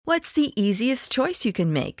What's the easiest choice you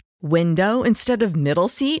can make? Window instead of middle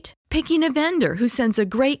seat? Picking a vendor who sends a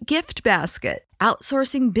great gift basket?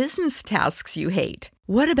 Outsourcing business tasks you hate?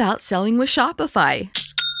 What about selling with Shopify?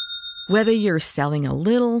 Whether you're selling a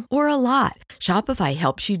little or a lot, Shopify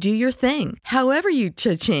helps you do your thing, however you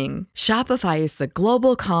cha-ching. Shopify is the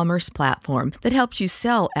global commerce platform that helps you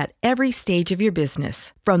sell at every stage of your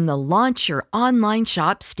business. From the launch your online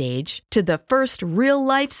shop stage to the first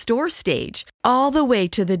real-life store stage, all the way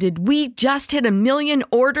to the did we just hit a million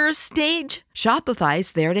orders stage.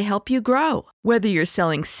 Shopify's there to help you grow. Whether you're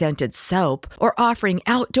selling scented soap or offering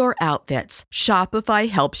outdoor outfits, Shopify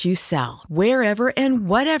helps you sell. Wherever and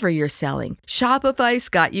whatever you're selling, Shopify's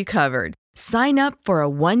got you covered. Sign up for a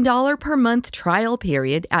 $1 per month trial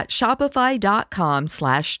period at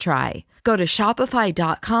shopify.com/try. Go to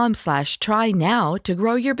shopify.com/try now to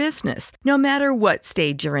grow your business, no matter what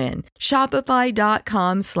stage you're in.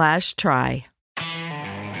 Shopify.com/try.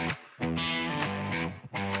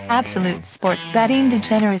 Absolute sports betting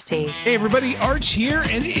degeneracy. Hey everybody, Arch here,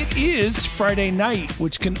 and it is Friday night,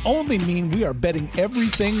 which can only mean we are betting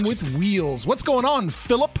everything with wheels. What's going on,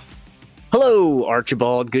 Philip? Hello,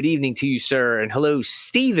 Archibald. Good evening to you, sir. And hello,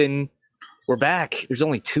 Steven. We're back. There's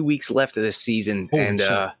only 2 weeks left of this season. Holy and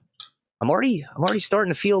shit. I'm already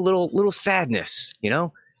starting to feel a little sadness, you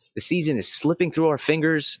know? The season is slipping through our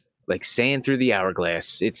fingers like sand through the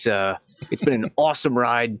hourglass. It's been an awesome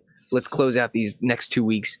ride. Let's close out these next 2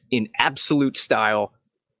 weeks in absolute style.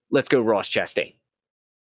 Let's go, Ross Chastain.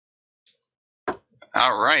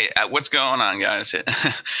 All right. What's going on, guys?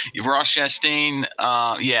 Ross Chastain,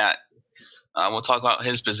 we'll talk about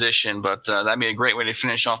his position, but that'd be a great way to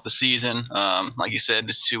finish off the season. Like you said,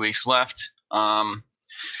 there's 2 weeks left.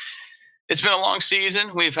 It's been a long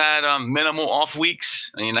season. We've had minimal off weeks.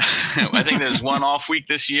 I think there's one off week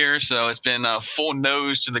this year, so it's been full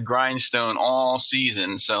nose to the grindstone all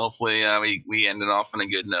season. So hopefully we ended off on a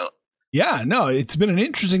good note. Yeah, no, it's been an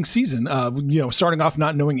interesting season. Starting off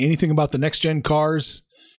not knowing anything about the next gen cars,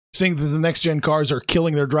 seeing that the next gen cars are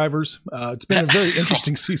killing their drivers. It's been a very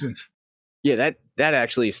interesting season. Yeah, that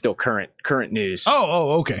actually is still current news.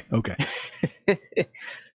 Oh, okay.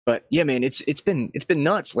 But yeah, man, it's been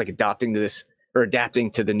nuts, like adapting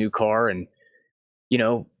to the new car, and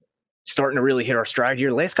starting to really hit our stride here.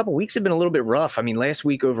 The last couple of weeks have been a little bit rough. I mean, last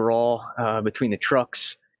week overall, between the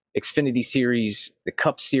trucks, Xfinity Series, the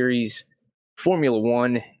Cup Series, Formula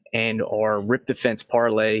One, and our Rip Defense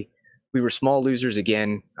parlay, we were small losers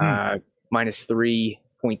again, minus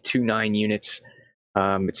 3.29 units.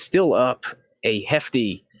 It's still up a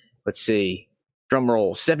hefty, let's see, drum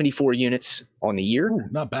roll, 74 units on the year. Ooh,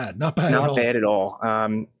 not bad at all.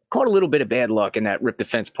 Caught a little bit of bad luck in that Rip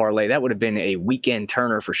Defense parlay. That would have been a weekend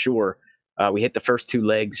turner for sure. We hit the first two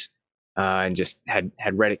legs and just had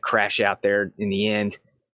Reddit crash out there in the end.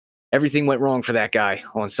 Everything went wrong for that guy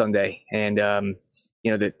on Sunday. And,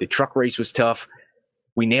 the truck race was tough.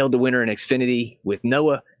 We nailed the winner in Xfinity with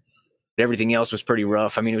Noah, but everything else was pretty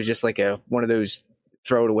rough. I mean, it was just like one of those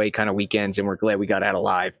throw it away kind of weekends, and we're glad we got out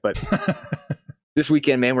alive. But this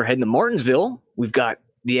weekend, man, we're heading to Martinsville. We've got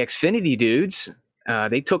the Xfinity dudes.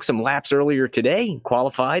 They took some laps earlier today,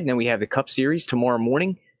 qualified, and then we have the Cup Series tomorrow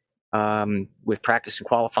morning with practice and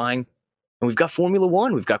qualifying. And we've got Formula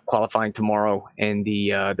One. We've got qualifying tomorrow and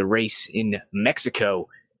the race in Mexico.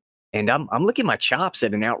 And I'm licking my chops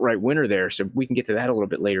at an outright winner there, so we can get to that a little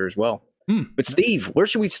bit later as well. But Steve, where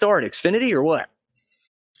should we start? Xfinity or what?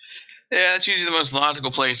 Yeah, that's usually the most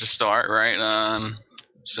logical place to start, right? I'm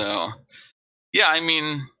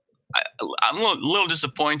a little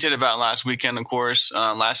disappointed about last weekend, of course.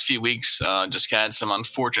 Last few weeks, just had some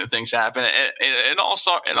unfortunate things happen. It all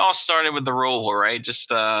started with the roll, right? Just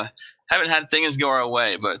haven't had things go our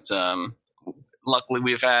way, but luckily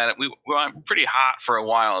we were pretty hot for a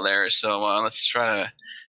while there. So let's try to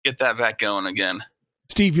get that back going again.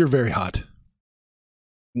 Steve, you're very hot.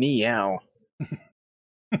 Meow.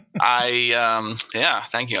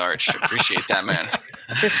 Thank you, Arch. Appreciate that, man.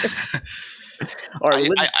 All right,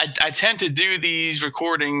 I tend to do these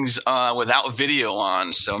recordings without video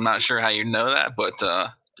on, so I'm not sure how you know that, but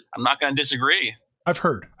I'm not going to disagree. I've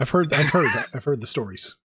heard the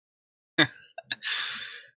stories. All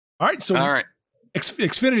right,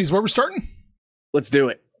 Xfinity is where we're starting. Let's do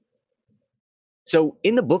it. So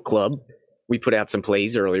in the book club, we put out some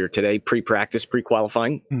plays earlier today, pre-practice,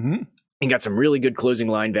 pre-qualifying, and got some really good closing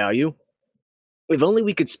line value. If only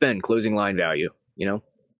we could spend closing line value,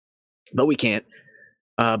 but we can't.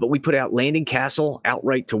 But we put out Landon Castle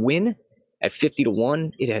outright to win at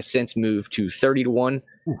 50-1. It has since moved to 30-1.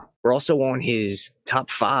 We're also on his top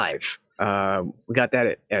five. We got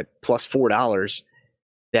that at plus $4.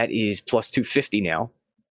 That is plus 250 now.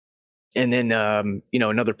 And then,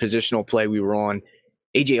 another positional play we were on,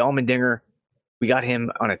 AJ Allmendinger, we got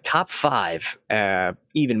him on a top 5,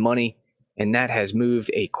 even money, and that has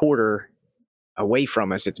moved a quarter away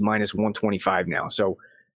from us. It's minus 125 now. So,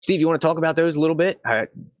 Steve, you want to talk about those a little bit?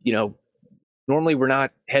 Normally we're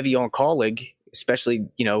not heavy on Kaulig, especially,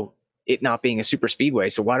 it not being a super speedway.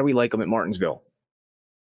 So why do we like them at Martinsville?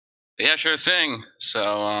 Yeah, sure thing.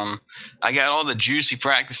 So I got all the juicy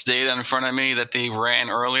practice data in front of me that they ran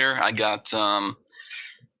earlier. I got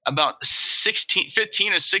about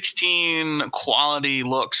 15 or 16 quality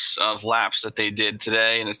looks of laps that they did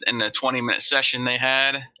today in the 20-minute session they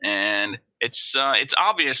had. And it's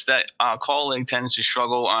obvious that Kaulig tends to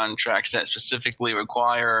struggle on tracks that specifically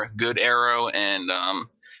require good aero and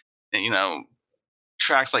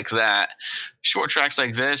tracks like that. Short tracks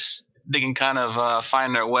like this, they can kind of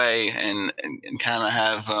find their way and kind of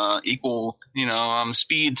have equal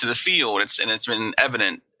speed to the field. It's been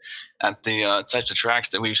evident at the types of tracks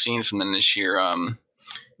that we've seen from them this year.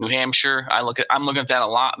 New Hampshire, I'm looking at that a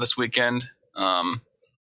lot this weekend.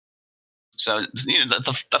 So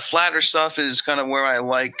the flatter stuff is kind of where I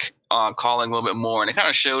like Kaulig a little bit more, and it kind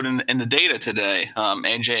of showed in the data today.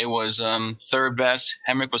 AJ was third best.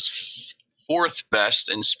 Hemrick was fourth best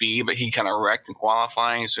in speed, but he kind of wrecked in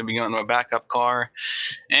qualifying, so he'll be going to a backup car.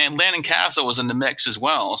 And Landon Castle was in the mix as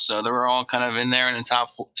well, so they were all kind of in there in the top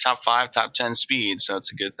 5, top 10 speed. So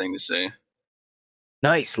it's a good thing to see.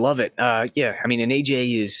 Nice, love it. And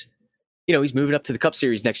AJ is, he's moving up to the Cup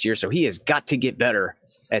Series next year, so he has got to get better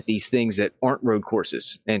at these things that aren't road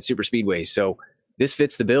courses and super speedways. So this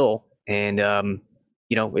fits the bill, and the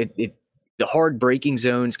hard braking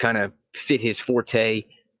zones kind of fit his forte.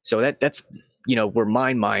 So that's where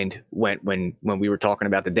my mind went when we were talking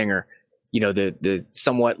about the Dinger. The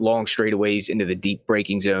somewhat long straightaways into the deep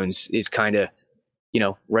braking zones is kind of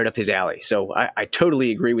right up his alley. So I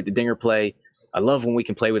totally agree with the Dinger play. I love when we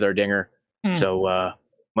can play with our Dinger. So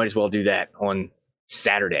might as well do that on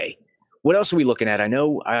Saturday. What else are we looking at? I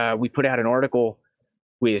know we put out an article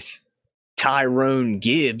with Tyrone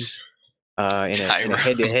Gibbs in a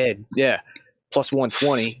head-to-head. Yeah, plus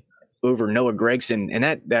 120 over Noah Gragson, and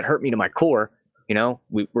that hurt me to my core.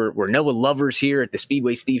 We're Noah lovers here at the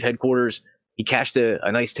Speedway Steve headquarters. He cashed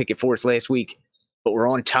a nice ticket for us last week, but we're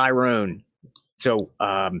on Tyrone. So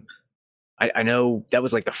I know that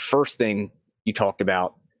was like the first thing you talked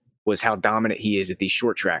about was how dominant he is at these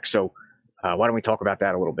short tracks. So why don't we talk about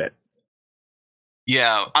that a little bit?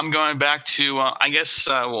 Yeah, I'm going back to, I guess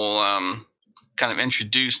we'll kind of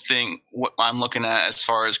introduce what I'm looking at as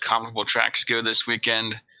far as comparable tracks go this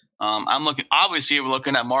weekend. We're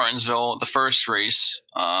looking at Martinsville, the first race.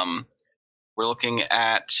 We're looking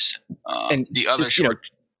at the other short.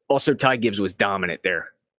 Also, Ty Gibbs was dominant there.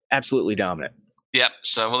 Absolutely dominant. Yep.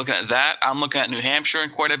 So we're looking at that. I'm looking at New Hampshire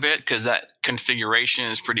quite a bit because that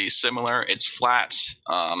configuration is pretty similar. It's flats.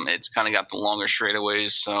 It's kind of got the longer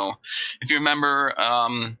straightaways. So if you remember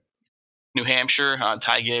New Hampshire,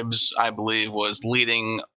 Ty Gibbs, I believe, was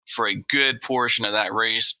leading for a good portion of that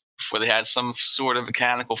race before they had some sort of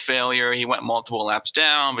mechanical failure. He went multiple laps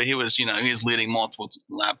down, but he was leading multiple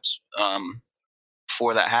laps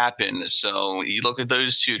before that happened. So you look at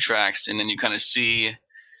those two tracks, and then you kind of see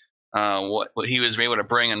what he was able to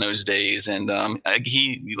bring in those days. And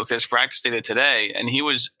you looked at his practice data today, and he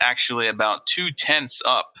was actually about 2/10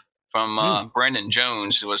 up from Brendan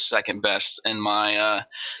Jones, who was second best in my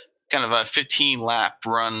kind of a 15 lap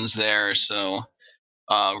runs there. So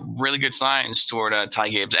really good signs toward Ty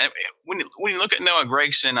Gibbs. And when you look at Noah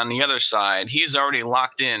Gragson on the other side, he's already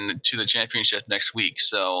locked in to the championship next week.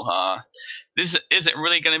 So this isn't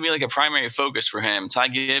really going to be like a primary focus for him. Ty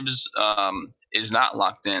Gibbs is not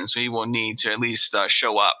locked in, so he will need to at least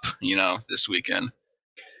show up, this weekend.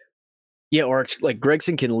 Yeah, or like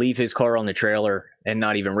Gragson can leave his car on the trailer and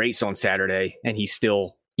not even race on Saturday, and he's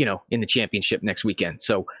still, in the championship next weekend.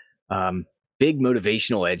 So big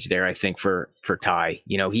motivational edge there, I think, for Ty.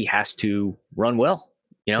 He has to run well.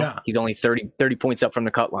 He's only 30 points up from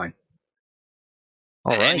the cut line.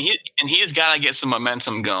 All right. And he's got to get some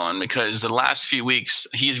momentum going because the last few weeks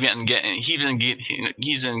he's been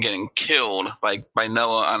getting killed by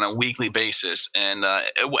Noah on a weekly basis, and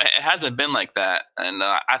it hasn't been like that. And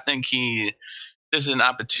I think this is an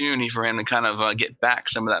opportunity for him to kind of get back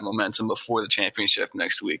some of that momentum before the championship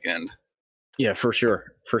next weekend. Yeah, for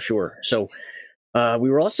sure. So we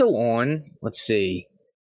were also on, let's see,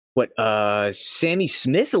 Sammy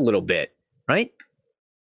Smith a little bit, right?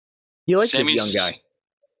 You like this young guy.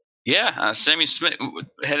 Yeah, Sammy Smith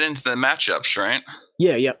head into the matchups, right?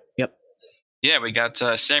 Yeah, yep. Yeah, we got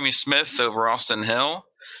Sammy Smith over Austin Hill.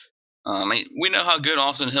 We know how good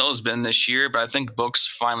Austin Hill has been this year, but I think books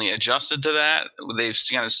finally adjusted to that. They've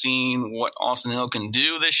kind of seen what Austin Hill can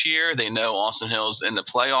do this year. They know Austin Hill's in the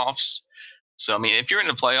playoffs. So, I mean, if you're in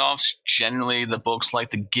the playoffs, generally the books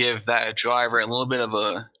like to give that driver a little bit of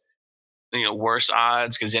a worse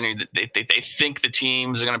odds, because then they think the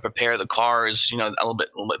teams are going to prepare the cars, a little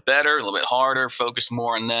bit better, a little bit harder, focus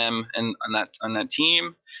more on them and on that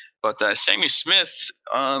team. But Sammy Smith,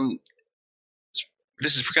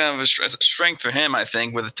 this is kind of a strength for him, I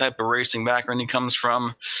think, with the type of racing background he comes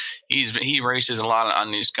from. He races a lot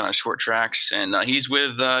on these kind of short tracks, and he's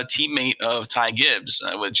with a teammate of Ty Gibbs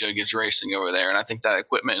with Joe Gibbs Racing over there. And I think that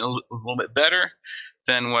equipment is a little bit better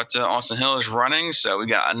than what Austin Hill is running. So we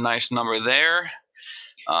got a nice number there.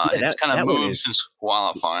 It's kind of moved since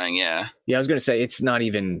qualifying, yeah. Yeah, I was going to say it's not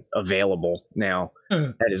even available now.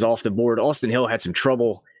 That is off the board. Austin Hill had some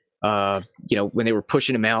trouble, when they were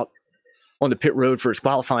pushing him out on the pit road for his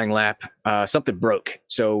qualifying lap. Something broke,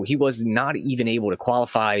 so he was not even able to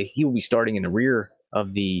qualify. He will be starting in the rear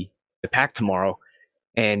of the pack tomorrow.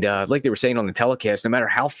 And like they were saying on the telecast, no matter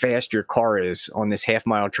how fast your car is on this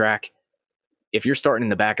half-mile track, if you're starting in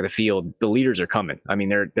the back of the field, the leaders are coming. I mean,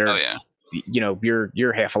 they're oh, yeah.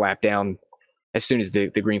 You're half a lap down as soon as the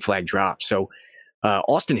green flag drops. So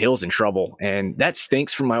Austin Hill's in trouble, and that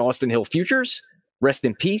stinks for my Austin Hill futures. Rest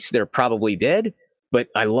in peace. They're probably dead, but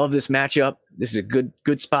I love this matchup. This is a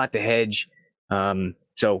good spot to hedge.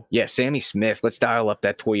 So yeah, Sammy Smith, let's dial up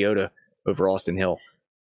that Toyota over Austin Hill.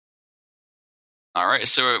 All right.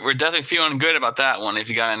 So we're definitely feeling good about that one if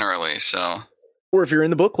you got in early. So, or if you're in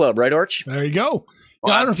the book club, right, Arch? There you go.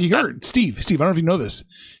 Well, I don't know if you heard, Steve, I don't know if you know this.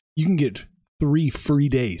 You can get 3 free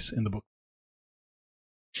days in the book.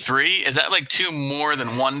 3? Is that like 2 more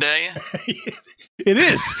than 1 day? It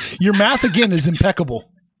is. Your math again is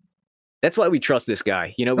impeccable. That's why we trust this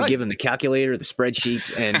guy. We Right. give him the calculator, the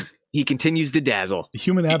spreadsheets, and he continues to dazzle. The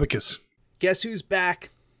human abacus. Guess who's back?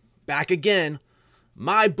 Back again.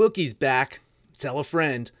 My bookie's back. Tell a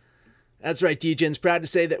friend. That's right, DJ's proud to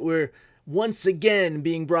say that we're once again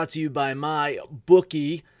being brought to you by My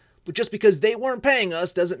Bookie. But just because they weren't paying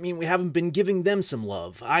us doesn't mean we haven't been giving them some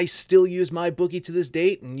love. I still use My Bookie to this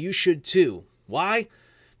date, and you should too. Why?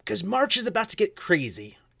 Because March is about to get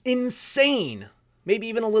crazy. Insane. Maybe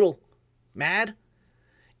even a little mad?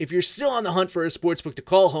 If you're still on the hunt for a sportsbook to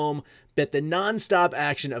call home, bet the non-stop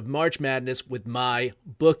action of March Madness with My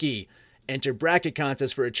Bookie. Enter bracket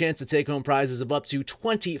contests for a chance to take home prizes of up to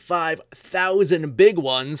 25,000 big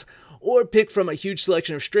ones, or pick from a huge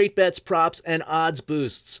selection of straight bets, props, and odds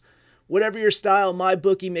boosts. Whatever your style,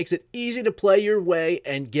 MyBookie makes it easy to play your way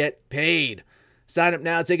and get paid. Sign up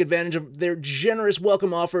now to take advantage of their generous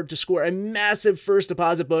welcome offer to score a massive first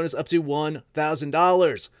deposit bonus up to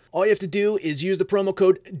 $1,000. All you have to do is use the promo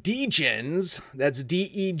code DEGENS, that's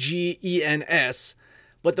DEGENS,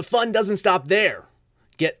 but the fun doesn't stop there.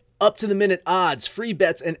 Get up-to-the-minute odds, free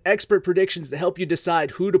bets, and expert predictions to help you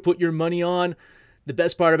decide who to put your money on. The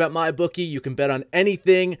best part about MyBookie, you can bet on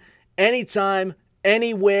anything, anytime,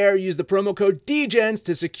 anywhere. Use the promo code DEGENS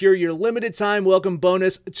to secure your limited time welcome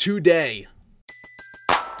bonus today.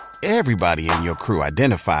 Everybody in your crew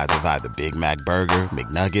identifies as either Big Mac Burger,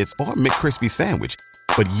 McNuggets, or McCrispy Sandwich.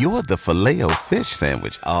 But you're the Filet-O-Fish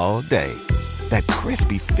Sandwich all day. That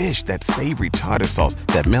crispy fish, that savory tartar sauce,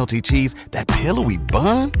 that melty cheese, that pillowy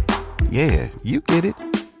bun. Yeah, you get it.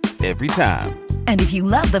 Every time. And if you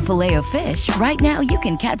love the Filet-O-Fish, right now you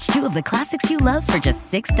can catch 2 of the classics you love for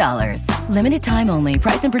just $6. Limited time only.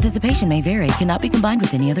 Price and participation may vary. Cannot be combined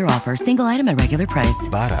with any other offer. Single item at regular price.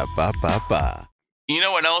 Ba-da-ba-ba-ba. You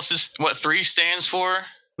know what 3 stands for?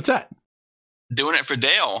 What's that? Doing it for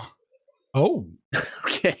Dale. Oh.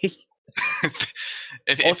 Okay.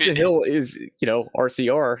 Austin Hill is,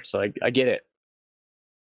 RCR, so I get it.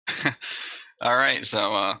 All right,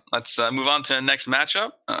 so let's move on to the next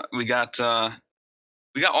matchup. We got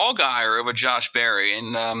Allgaier over Josh Berry,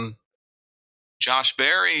 and Josh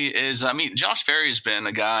Berry has been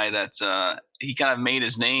a guy that he kind of made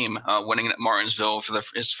his name winning at Martinsville for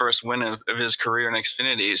his first win of his career in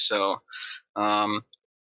Xfinity. So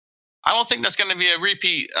I don't think that's going to be a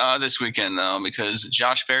repeat this weekend, though, because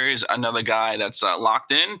Josh Berry is another guy that's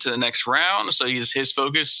locked in to the next round. So his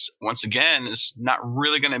focus, once again, is not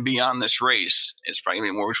really going to be on this race. It's probably going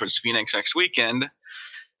to be more towards Phoenix next weekend.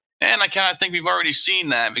 And I kind of think we've already seen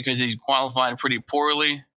that because he's qualified pretty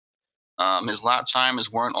poorly. His lap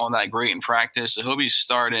times weren't all that great in practice. So he'll be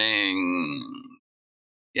starting.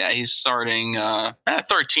 Yeah, he's starting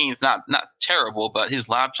 13th. Not terrible, but his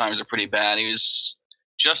lap times are pretty bad. He was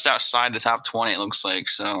just outside the top 20, it looks like.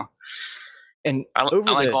 So, and I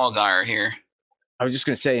like Allgaier here. I was just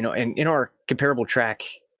going to say, in our comparable track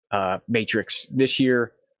matrix this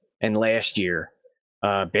year and last year.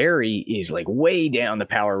 Barry is like way down the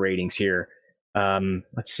power ratings here.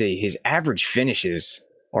 Let's see. His average finishes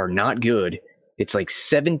are not good. It's like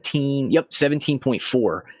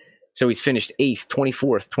 17.4. So he's finished 8th,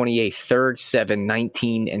 24th, 28th, 3rd, 7,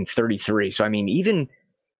 19, and 33. So, I mean, even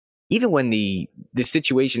when the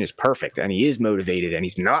situation is perfect and he is motivated and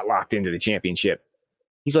he's not locked into the championship,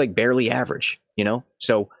 he's like barely average, you know?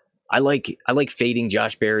 So I like fading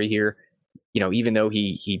Josh Berry here, you know, even though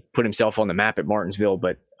he put himself on the map at Martinsville,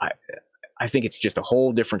 but I think it's just a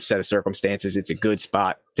whole different set of circumstances. It's a good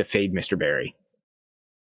spot to fade Mr. Berry.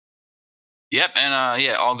 Yep, and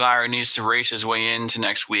Allgaier needs to race his way into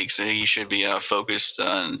next week, so he should be focused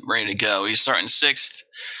and ready to go. He's starting 6th.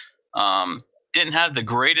 Didn't have the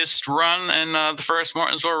greatest run in the first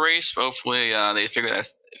Martinsville race, but hopefully they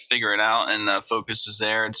figure it out and focus is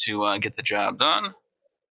there to get the job done.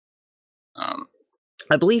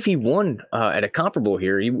 I believe he won at a comparable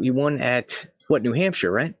here. He won at New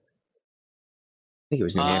Hampshire, right? I think it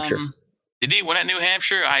was New Hampshire. Did he win at New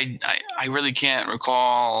Hampshire? I really can't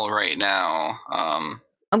recall right now. I'm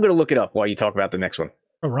going to look it up while you talk about the next one.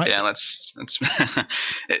 All right. Yeah, let's.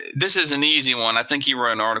 This is an easy one. I think he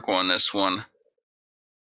wrote an article on this one.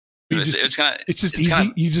 It's just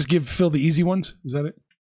easy. You just give Phil the easy ones. Is that it?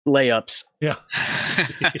 Layups. Yeah.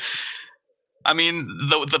 I mean,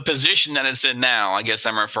 the position that it's in now, I guess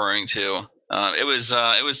I'm referring to. It was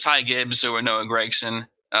Ty Gibbs over Noah Gragson.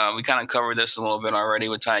 We kind of covered this a little bit already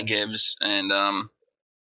with Ty Gibbs, and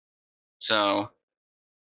so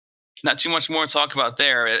not too much more to talk about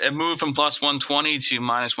there. It moved from plus 120 to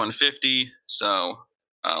minus 150, so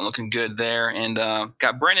looking good there. And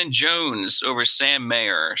got Brandon Jones over Sam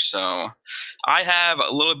Mayer. So I have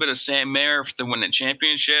a little bit of Sam Mayer to win the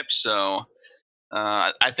championship, so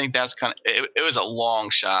I think that's kind of it was a long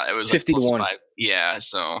shot. It was 50 like to 1. Yeah,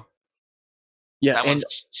 so. Yeah,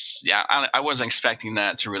 I wasn't expecting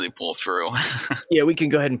that to really pull through. Yeah, we can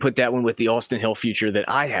go ahead and put that one with the Austin Hill future that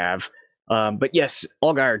I have. But yes,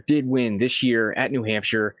 Allgaier did win this year at New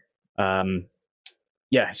Hampshire.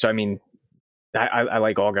 Yeah, so I mean, I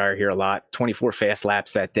like Allgaier here a lot. 24 fast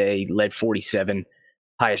laps that day, led 47,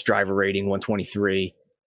 highest driver rating 123.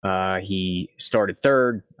 He started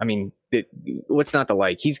 3rd. I mean, what's not to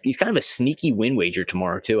like? He's kind of a sneaky win wager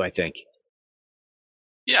tomorrow too, I think.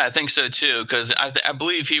 Yeah, I think so too, because I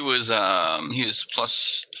believe he was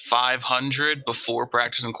plus 500 before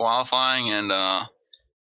practice and qualifying, and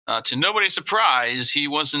to nobody's surprise, he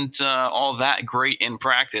wasn't all that great in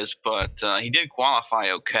practice, but he did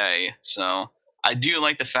qualify okay. So I do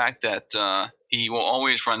like the fact that he will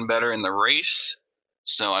always run better in the race.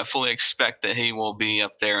 So I fully expect that he will be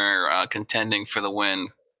up there contending for the win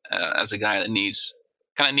as a guy that needs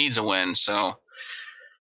a win. So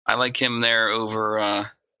I like him there over,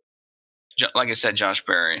 like I said, Josh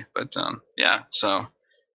Berry. But yeah, so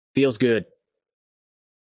feels good.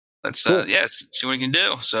 Let's cool. See what we can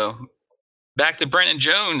do. So back to Brandon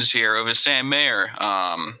Jones here over Sam Mayer.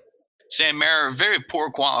 Sam Mayer, very poor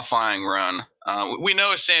qualifying run. We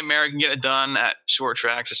know Sam Mayer can get it done at short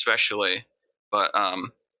tracks, especially. But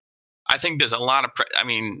I think there's a lot of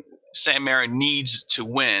Sam Mayer needs to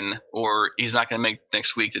win, or he's not going to make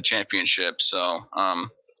next week the championship. So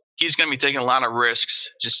he's going to be taking a lot of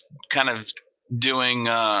risks, just kind of doing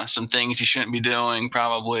some things he shouldn't be doing.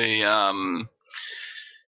 Probably, I'm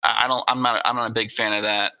not a big fan of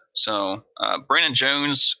that. So Brandon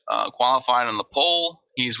Jones qualified on the pole.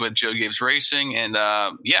 He's with Joe Gibbs Racing, and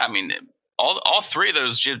all three of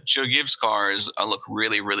those Joe Gibbs cars look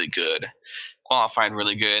really, really good. Qualified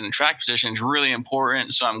really good, and track position is really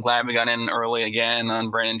important. So I'm glad we got in early again on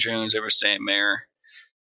Brandon Jones over Sam Mayer.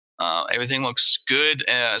 Everything looks good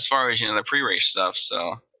as far as the pre-race stuff.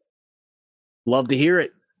 So love to hear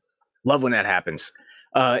it. Love when that happens.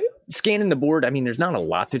 Scanning the board, there's not a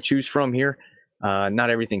lot to choose from here. Not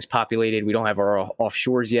everything's populated. We don't have our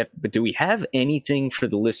offshores yet, but do we have anything for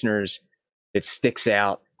the listeners that sticks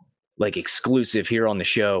out, like exclusive here on the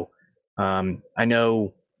show? I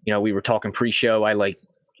know. We were talking pre-show. I like,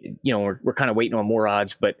 we're kind of waiting on more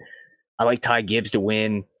odds, but I like Ty Gibbs to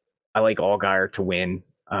win. I like Allgaier to win.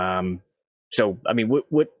 So,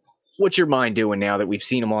 what's your mind doing now that we've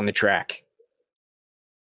seen him on the track?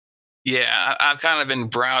 Yeah, I've kind of been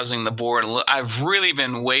browsing the board. I've really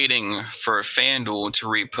been waiting for FanDuel to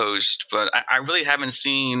repost, but I really haven't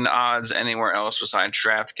seen odds anywhere else besides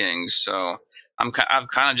DraftKings. So I've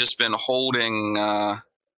kind of just been holding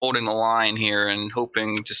the line here and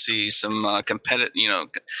hoping to see some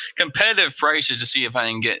competitive prices to see if I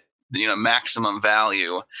can get maximum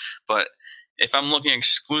value. But if I'm looking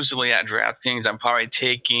exclusively at DraftKings, I'm probably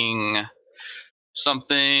taking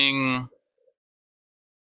something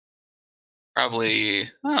probably.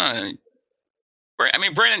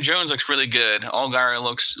 Brandon Jones looks really good. Allgaier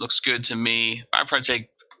looks good to me. I'd probably take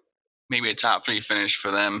maybe a top 3 finish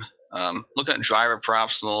for them. Looking at driver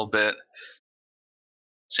props a little bit.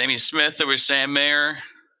 Sammy Smith over Sam Mayer.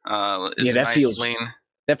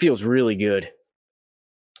 That feels really good.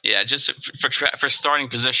 Yeah, just for starting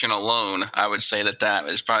position alone, I would say that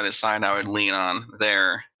is probably the side I would lean on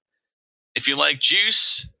there. If you like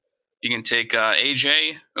juice, you can take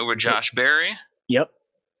AJ over Josh Berry. Yep.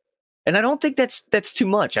 And I don't think that's too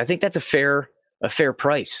much. I think that's a fair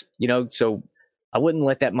price, so I wouldn't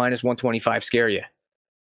let that minus 125 scare you.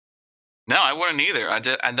 No, I wouldn't either. I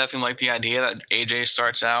definitely like the idea that AJ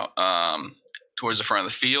starts out towards the front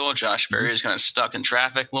of the field. Josh Berry is kind of stuck in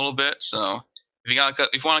traffic a little bit. So if you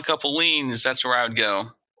want a couple leans, that's where I would go.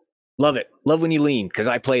 Love it. Love when you lean, because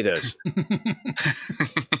I play those.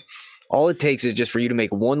 All it takes is just for you to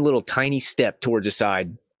make one little tiny step towards the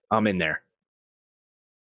side. I'm in there.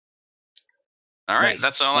 All right, Nice.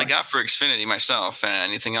 That's all I got for Xfinity myself.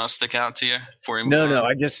 Anything else stick out to you before you move No.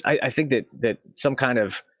 on? I think that some kind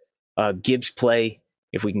of Gibbs play,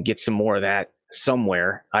 if we can get some more of that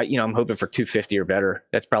somewhere. I'm hoping for 250 or better.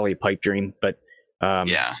 That's probably a pipe dream, but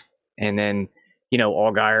Yeah. And then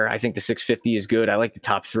Allgaier, I think the 650 is good. I like the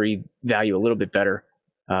top 3 value a little bit better.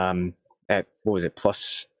 At what was it?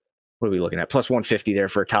 What are we looking at? Plus 150 there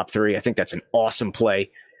for a top 3. I think that's an awesome play,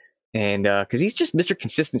 and because he's just Mr.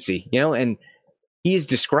 Consistency, and he is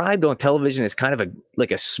described on television as kind of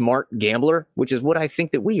a smart gambler, which is what I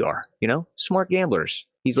think that we are. Smart gamblers.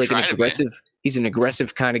 He's like he's an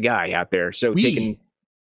aggressive kind of guy out there. So taking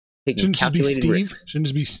shouldn't just be Steve. risks. Shouldn't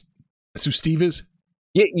just be that's who Steve is.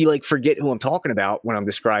 Yeah, you forget who I'm talking about when I'm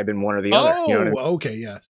describing one or the other. You know what I mean? Okay,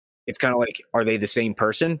 yes. It's kind of like, are they the same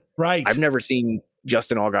person? Right. I've never seen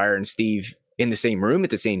Justin Allgaier and Steve in the same room at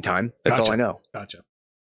the same time. That's all I know. Gotcha.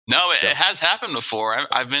 No, it has happened before.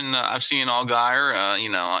 I've seen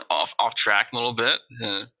Allgaier, off track a little bit.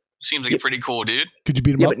 Seems like a pretty cool dude. Could you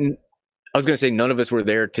beat him up? But I was going to say none of us were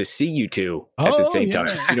there to see you two at the same time.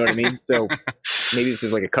 You know what I mean? So maybe this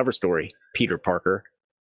is like a cover story. Peter Parker.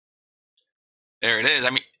 There it is. I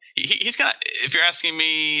mean, he's got. If you're asking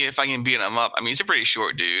me if I can beat him up, he's a pretty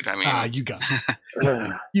short dude. You got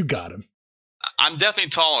him. You got him. I'm definitely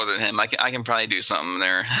taller than him. I can probably do something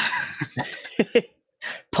there.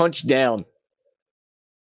 Punch down.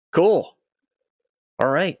 Cool. All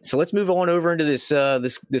right, so let's move on over into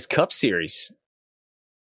this Cup Series.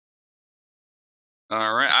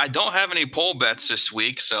 All right, I don't have any poll bets this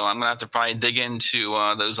week, so I'm gonna have to probably dig into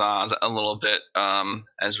those odds a little bit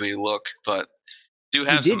as we look, but do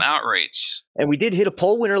have some outrights. And we did hit a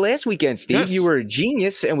poll winner last weekend, Steve. Yes. You were a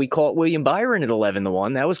genius, and we caught William Byron at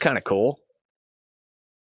 11-1. That was kind of cool.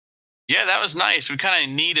 Yeah, that was nice. We kind of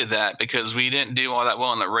needed that because we didn't do all that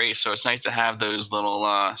well in the race, so it's nice to have those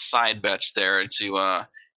little side bets there to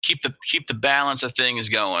keep the balance of things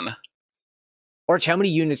going. Arch, how many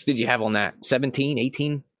units did you have on that? 17,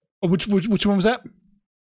 18? Oh, which one was that?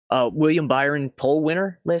 William Byron poll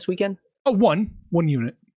winner last weekend? Oh, one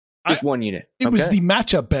unit. Just one unit. It was the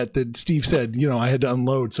matchup bet that Steve said, I had to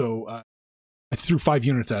unload, so I threw 5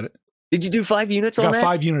 units at it. Did you do 5 units I on got that?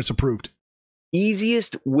 5 units approved.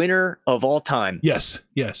 Easiest winner of all time. Yes.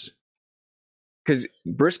 Because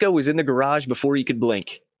Briscoe was in the garage before you could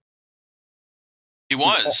blink. He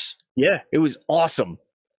was. Yeah, it was awesome.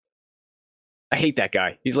 I hate that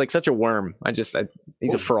guy. He's like such a worm. He's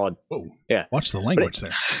a fraud. Whoa. Yeah. Watch the language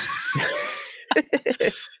there.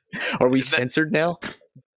 Are we censored now?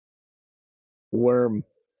 Worm.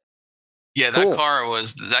 Yeah, Cool. that car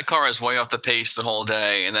was way off the pace the whole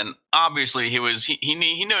day, and then obviously he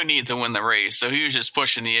no need to win the race, so he was just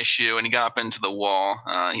pushing the issue, and he got up into the wall,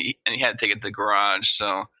 and he had to take it to the garage.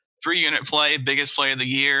 So 3-unit play, biggest play of the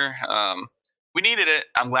year. We needed it.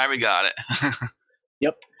 I'm glad we got it.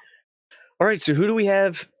 Yep. All right, so who do we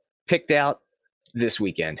have picked out this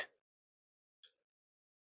weekend?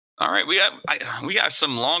 All right, we got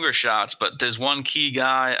some longer shots, but there's one key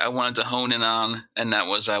guy I wanted to hone in on, and that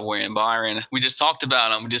was William Byron. We just talked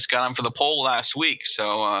about him. We just got him for the poll last week,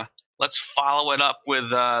 so let's follow it up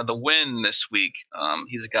with the win this week.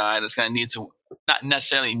 He's a guy that's going to not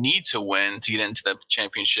necessarily need to win to get into the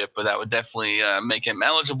championship, but that would definitely make him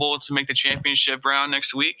eligible to make the championship round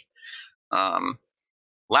next week.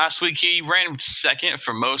 Last week he ran second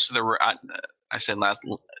for most of the. I said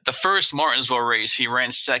the first Martinsville race, he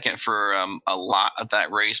ran second for a lot of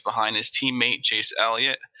that race behind his teammate Chase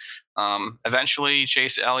Elliott. Eventually,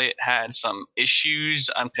 Chase Elliott had some issues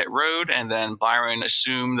on pit road, and then Byron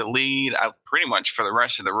assumed the lead pretty much for the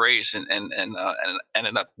rest of the race, and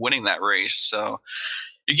ended up winning that race. So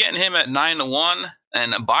you're getting him at 9-1,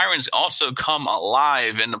 and Byron's also come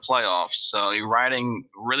alive in the playoffs. So you're riding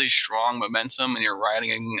really strong momentum, and you're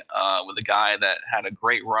riding with a guy that had a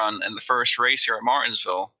great run in the first race here at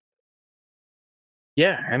Martinsville.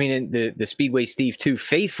 Yeah, I mean, the Speedway Steve 2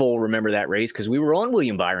 faithful remember that race because we were on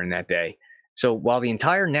William Byron that day. So while the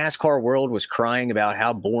entire NASCAR world was crying about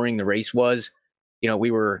how boring the race was,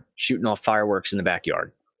 we were shooting off fireworks in the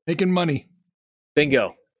backyard. Making money.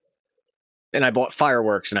 Bingo. And I bought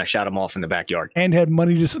fireworks and I shot them off in the backyard. And had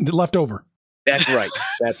money just left over. That's right.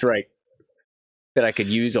 That's right. That I could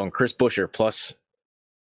use on Chris Buescher plus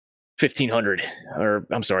 1,500. Or,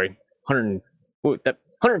 I'm sorry,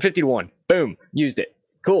 150 to 1. Boom. Used it.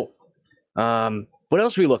 Cool. What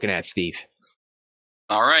else are we looking at, Steve?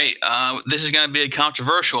 All right. This is going to be a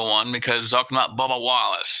controversial one because we're talking about Bubba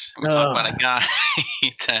Wallace. We're talking about a guy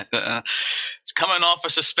that is coming off a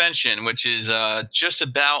suspension, which is just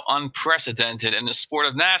about unprecedented in the sport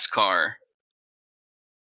of NASCAR.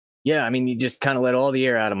 Yeah, I mean, you just kind of let all the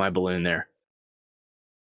air out of my balloon there.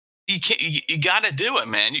 You got to do it,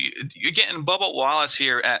 man. You're getting Bubba Wallace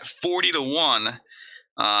here at 40-1.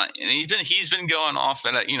 And he's been going off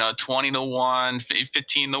at 20-1,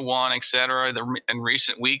 15-1, etc. in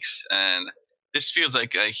recent weeks, and this feels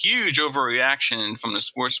like a huge overreaction from the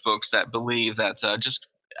sports books that believe that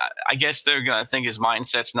I guess they're gonna think his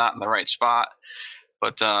mindset's not in the right spot.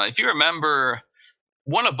 But if you remember,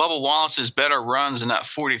 one of Bubba Wallace's better runs in that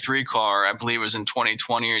 43 car, I believe, was in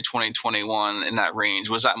 2020 or 2021 in that range,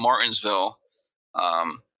 was at Martinsville.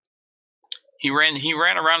 He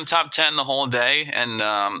ran around the top 10 the whole day, and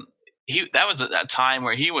that was a time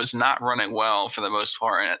where he was not running well for the most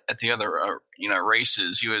part at the other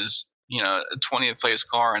races. He was a 20th place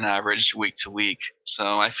car on average week to week.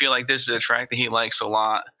 So I feel like this is a track that he likes a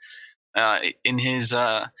lot. In his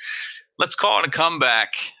let's call it a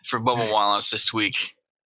comeback for Bubba Wallace this week.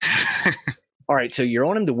 All right, so you're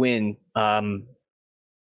on him to win.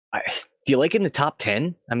 Do you like him in the top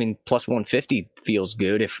 10? I mean, plus 150 feels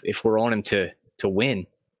good if we're on him to win.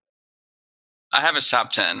 I have his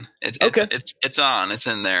top 10. Okay. It's on. It's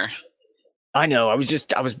in there. I know. I was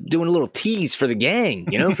doing a little tease for the gang,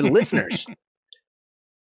 for the listeners.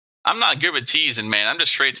 I'm not good with teasing, man. I'm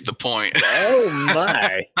just straight to the point. Oh,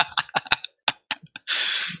 my.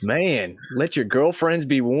 Man, let your girlfriends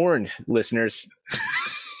be warned, listeners.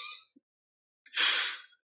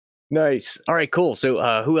 Nice. All right, cool.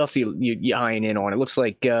 So who else are you eyeing in on? It looks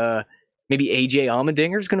like maybe AJ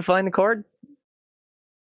Allmendinger is going to find the card.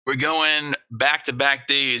 We're going back-to-back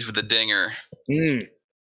days with the Dinger. The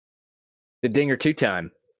Dinger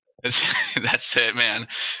 2-time. That's it, man.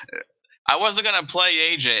 I wasn't going to play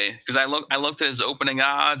AJ because I looked at his opening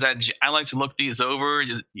odds. I like to look these over.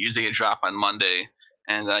 Usually a drop on Monday.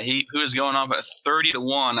 And he was going off at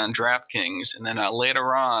 30-1 on DraftKings. And then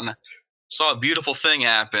later on, saw a beautiful thing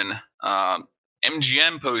happen.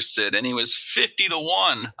 MGM posted, and he was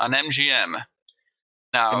 50-1 on MGM.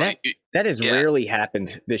 Now that has rarely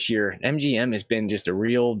happened this year. MGM has been just a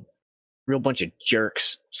real bunch of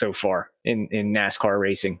jerks so far in NASCAR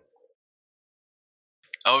racing.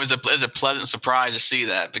 Oh, it was a pleasant surprise to see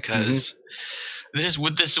that because this is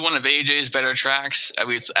one of AJ's better tracks,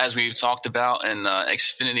 as we've talked about in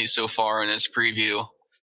Xfinity so far in this preview.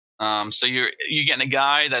 So you're getting a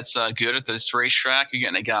guy that's good at this racetrack. You're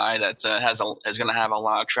getting a guy that is going to have a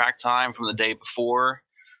lot of track time from the day before,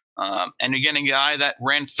 and you're getting a guy that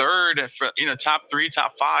ran third for top 3,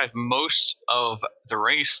 top 5 most of the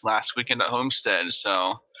race last weekend at Homestead.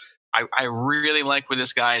 So I really like where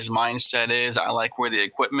this guy's mindset is. I like where the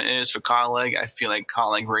equipment is for Kaulig. I feel like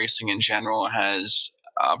Kaulig racing in general has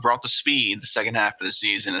brought the speed the second half of the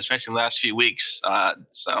season, especially the last few weeks.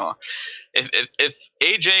 So if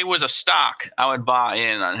AJ was a stock, I would buy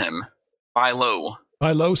in on him. Buy low.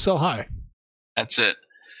 Buy low, sell high. That's it.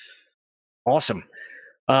 Awesome.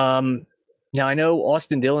 Now I know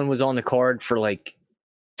Austin Dillon was on the card for like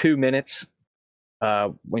 2 minutes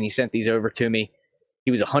when he sent these over to me. He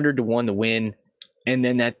was 100-1 to win, and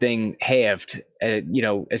then that thing halved.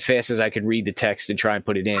 As fast as I could read the text and try and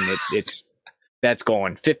put it in, that's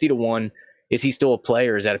gone. 50-1. Is he still a play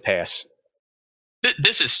or is that a pass?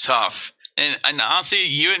 This is tough, and honestly,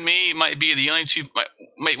 you and me might be the only two.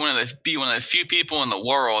 Might one of the few people in the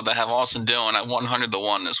world that have Austin Dillon at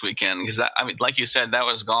 100-1 this weekend. Because like you said, that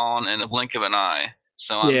was gone in a blink of an eye.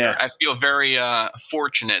 So I feel very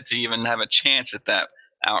fortunate to even have a chance at that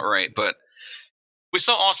outright. But we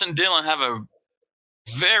saw Austin Dillon have a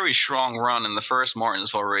very strong run in the first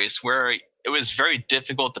Martinsville race where it was very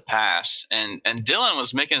difficult to pass. And Dillon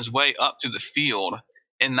was making his way up to the field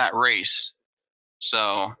in that race.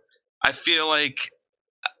 So I feel like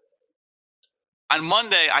on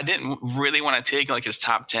Monday, I didn't really want to take like his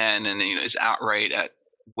top 10 and his outright at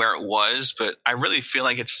where it was, but I really feel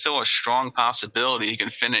like it's still a strong possibility you can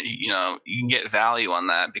finish. You can get value on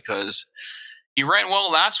that because he ran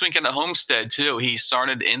well last week at the Homestead too. He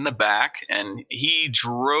started in the back and he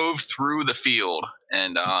drove through the field,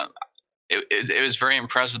 and it was very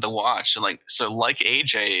impressive to watch. So like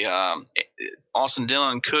AJ, Austin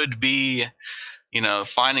Dillon could be,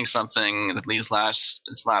 finding something that this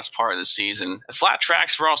last part of the season. The flat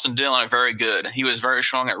tracks for Austin Dillon are very good. He was very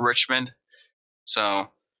strong at Richmond. So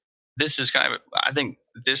this is I think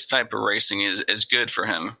this type of racing is good for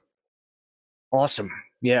him. Awesome.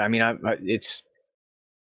 Yeah. I mean, it's,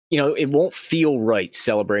 it won't feel right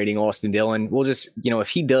celebrating Austin Dillon. We'll just, if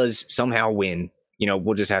he does somehow win,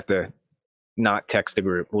 we'll just have to not text the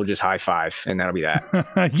group. We'll just high five and that'll be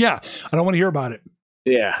that. Yeah. I don't want to hear about it.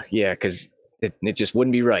 Yeah. Yeah. Cause it just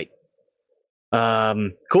wouldn't be right.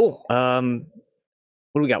 Cool. What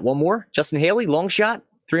do we got? One more? Justin Haley, long shot,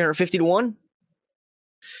 350 to 1.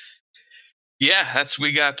 Yeah,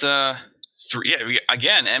 we got three. Yeah,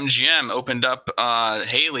 again, MGM opened up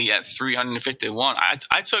Haley at 350 to 1.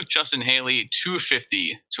 I took Justin Haley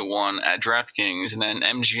 250 to 1 at DraftKings, and then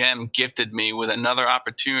MGM gifted me with another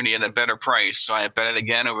opportunity at a better price, so I bet it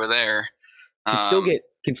again over there.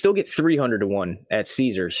 Can still get 300 to 1 at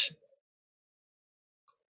Caesars.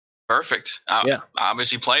 Perfect. Yeah,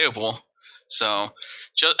 obviously playable. So,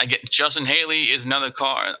 Justin Haley is another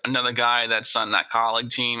guy that's on that colleague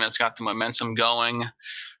team that's got the momentum going.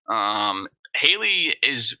 Haley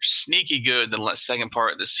is sneaky good the second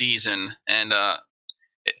part of the season, and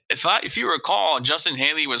if you recall, Justin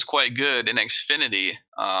Haley was quite good in Xfinity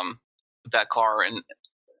with that car and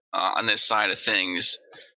on this side of things.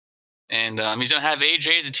 And he's going to have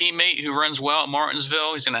AJ as a teammate who runs well at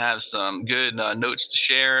Martinsville. He's going to have some good notes to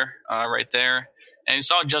share right there. And you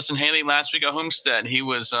saw Justin Haley last week at Homestead. He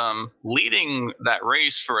was leading that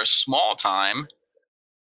race for a small time.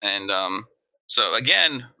 And so,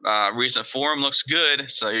 again, recent form looks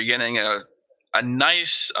good. So you're getting a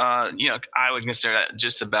nice, I would consider that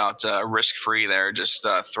just about risk-free there. Just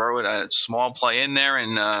throw a small play in there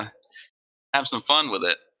and have some fun with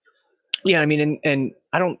it. Yeah, I mean, and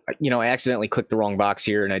I don't, I accidentally clicked the wrong box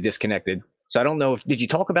here and I disconnected. So I don't know did you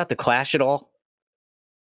talk about the Clash at all?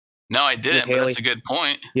 No, I didn't, but that's a good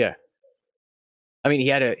point. Yeah. I mean, he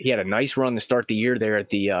had a nice run to start the year there at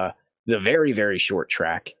the very, very short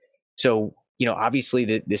track. So,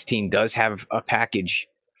 obviously this team does have a package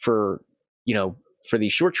for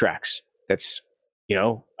these short tracks that's,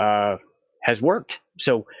 has worked.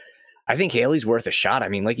 So I think Haley's worth a shot. I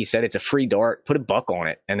mean, like you said, it's a free dart, put $1 on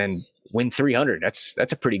it and then win 300. That's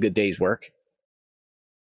a pretty good day's work.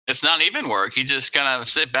 It's not even work. You just kind of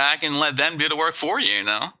sit back and let them do the work for you,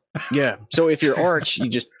 Yeah. So if you're Arch, you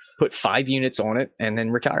just put 5 units on it and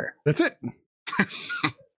then retire. That's it.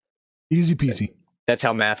 Easy peasy. That's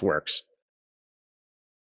how math works.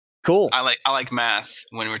 Cool. I like math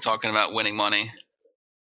when we're talking about winning money.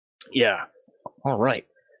 Yeah. All right.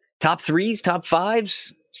 Top 3s, top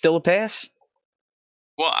 5s, still a pass?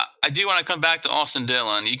 Well, I do want to come back to Austin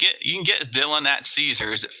Dillon. You can get Dillon at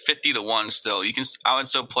Caesars at 50 to 1 still. I would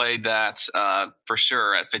still play that for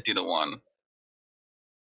sure at 50 to 1.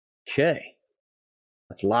 Okay.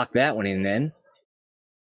 Let's lock that one in then.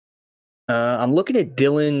 I'm looking at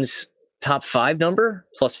Dillon's top 5 number,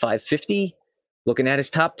 plus 550. Looking at his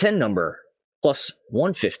top 10 number, plus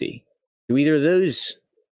 150. Do either of those,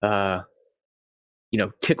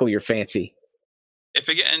 tickle your fancy? If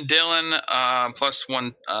you're getting Dillon plus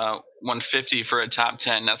 150 for a top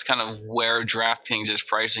 10, that's kind of where DraftKings is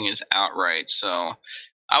pricing his outright. So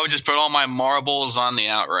I would just put all my marbles on the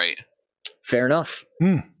outright. Fair enough.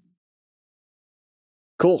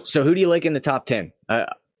 Cool. So who do you like in the top 10?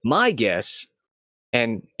 My guess,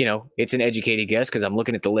 and it's an educated guess because I'm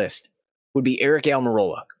looking at the list, would be Eric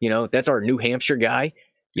Almirola. That's our New Hampshire guy.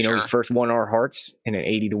 Sure. He first won our hearts in an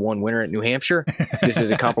 80 to 1 winner at New Hampshire. This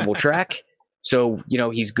is a comparable track. So,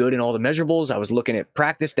 he's good in all the measurables. I was looking at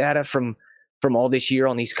practice data from all this year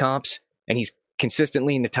on these comps, and he's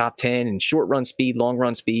consistently in the top 10 in short run speed, long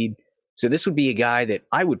run speed. So this would be a guy that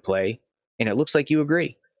I would play, and it looks like you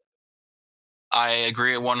agree. I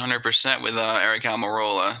agree 100% with Eric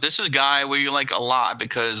Almirola. This is a guy where you like a lot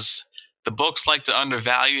because the books like to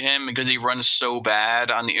undervalue him because he runs so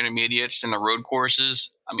bad on the intermediates and the road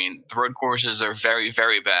courses. I mean, the road courses are very,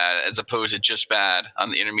 very bad as opposed to just bad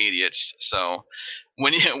on the intermediates. So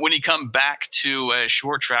when you come back to a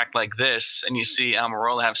short track like this and you see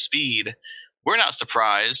Almirola have speed, we're not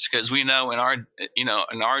surprised because we know in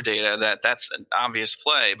our data that that's an obvious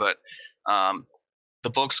play. But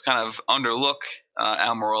the books kind of underlook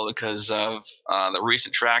Almirola because of the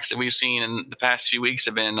recent tracks that we've seen in the past few weeks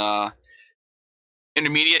have been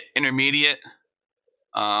intermediate,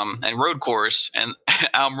 and road course, and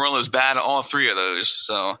Almirola is bad at all three of those.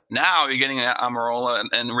 So now you're getting Almirola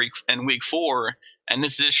in week 4, and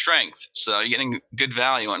this is his strength. So you're getting good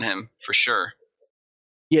value on him for sure.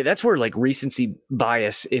 Yeah, that's where like recency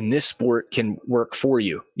bias in this sport can work for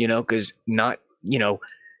you, because not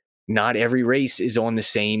every race is on the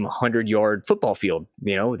same 100-yard football field.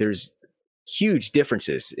 There's huge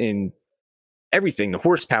differences in everything, the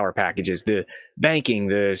horsepower packages, the banking,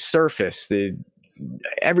 the surface,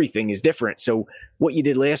 everything is different. So what you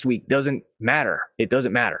did last week doesn't matter. It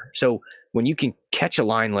doesn't matter. So when you can catch a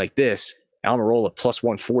line like this, Almirola plus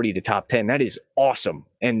 140 to top 10, that is awesome.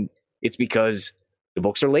 And it's because the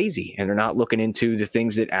books are lazy and they're not looking into the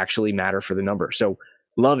things that actually matter for the number. So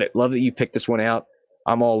love it. Love that you picked this one out.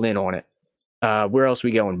 I'm all in on it. Where else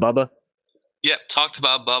we going, Bubba? Yep, talked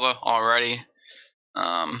about Bubba already.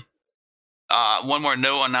 One more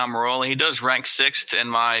note on Almirola. He does rank 6th in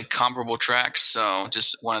my comparable tracks, so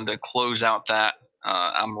just wanted to close out that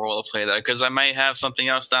Almirola play there because I may have something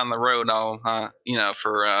else down the road.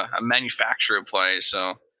 For a manufacturer play.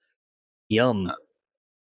 So, yum.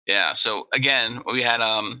 Yeah. So again, we had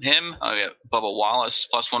him. We had Bubba Wallace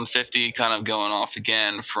plus 150, kind of going off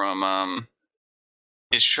again from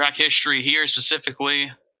his track history here,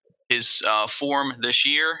 specifically his form this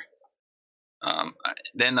year.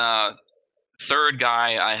 Then third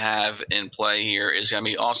guy I have in play here is going to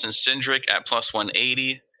be Austin Cindric at plus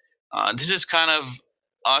 180. This is kind of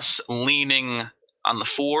us leaning on the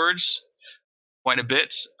Fords quite a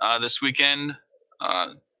bit this weekend.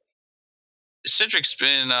 Cindric's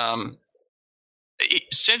been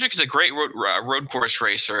Cindric is a great road course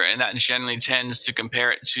racer, and that generally tends to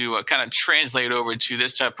compare it to kind of translate over to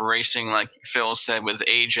this type of racing, like Phil said with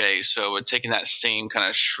AJ. So we're taking that same kind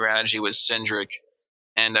of strategy with Cindric.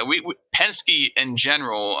 And Penske in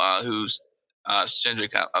general, who's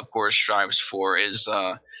Cindric, of course, strives for, is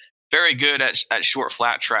very good at short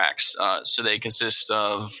flat tracks. So they consist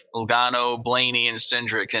of Logano, Blaney, and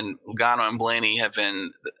Cindric. And Logano and Blaney have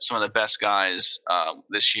been some of the best guys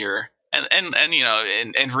this year. And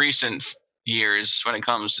in recent years when it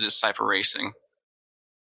comes to this type of racing.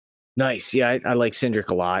 Nice. Yeah, I like Cindric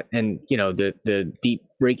a lot. And, the deep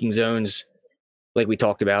braking zones, like we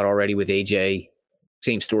talked about already with AJ,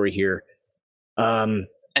 same story here. And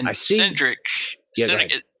I see Cindric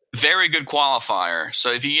is very good qualifier.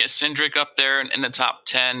 So if you get Cindric up there in the top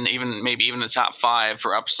 10, maybe even the top 5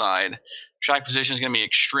 for upside, track position is going to be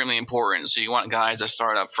extremely important. So you want guys that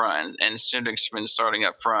start up front, and Cindric's been starting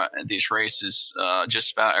up front at these races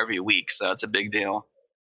just about every week. So it's a big deal.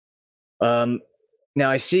 Now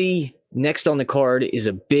I see next on the card is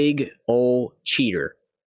a big old cheater,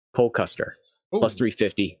 Cole Custer, plus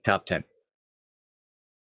 350, top 10.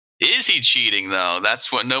 Is he cheating, though?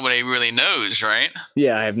 That's what nobody really knows, right?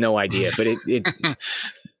 Yeah, I have no idea, but it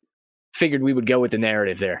figured we would go with the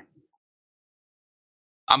narrative there.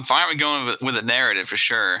 I'm fine with going with a narrative for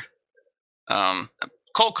sure.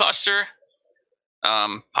 Cole Custer,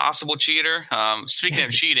 possible cheater. Speaking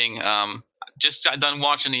of cheating, got done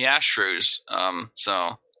watching the Astros,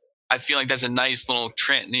 so I feel like that's a nice little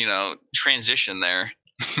transition there.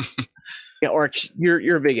 Yeah, Arch,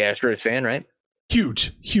 you're a big Astros fan, right?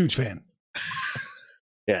 Huge fan.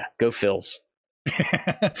 Yeah, go Phils.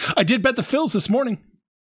 I did bet the Phils this morning.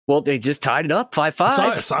 Well, they just tied it up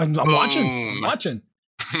 5-5. I'm watching.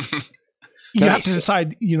 You have to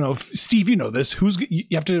decide, Steve, this, you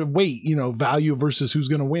have to wait, value versus who's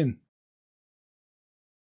going to win.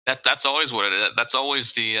 That's always what it is. That's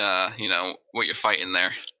always the, what you're fighting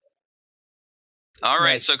there. All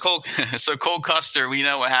right. Nice. So Cole Custer, we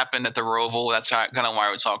know what happened at the Roval. That's kind of why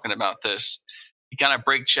we're talking about this. He kind of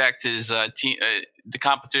brake checked his team, the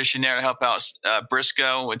competition there to help out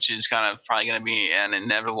Briscoe, which is kind of probably going to be an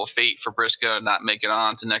inevitable fate for Briscoe to not make it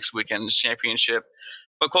on to next weekend's championship.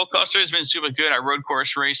 But Cole Custer has been super good at road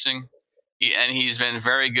course racing, and he's been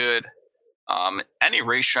very good. Any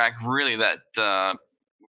racetrack really that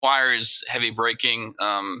requires heavy braking,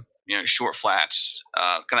 short flats,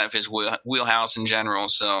 kind of his wheelhouse in general.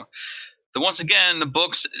 So once again, the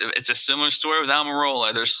books, it's a similar story with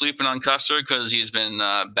Almirola. They're sleeping on Custer because he's been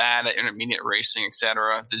bad at intermediate racing,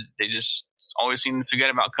 etc. They just always seem to forget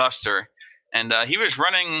about Custer. And he was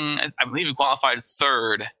running, I believe he qualified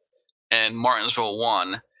third, and Martinsville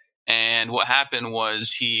won. And what happened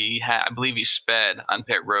was I believe he sped on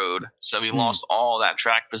pit road. So he lost all that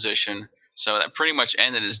track position. So that pretty much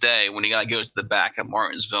ended his day when he got to go to the back at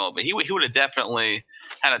Martinsville. But he would have definitely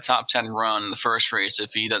had a top 10 run in the first race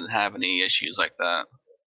if he doesn't have any issues like that.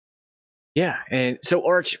 Yeah. And so,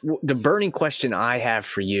 Arch, the burning question I have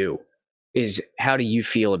for you is, how do you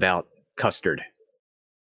feel about Custard?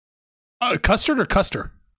 Custard or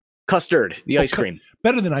Custer? Custard, the ice cream.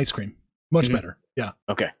 Better than ice cream. Much better. Yeah.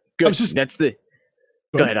 Okay. Good.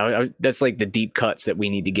 Go ahead. That's like the deep cuts that we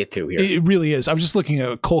need to get to here. It really is. I was just looking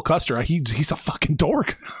at Cole Custer. He's a fucking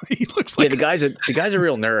dork. He looks like the guy's a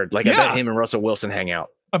real nerd. Like, I bet him and Russell Wilson hang out.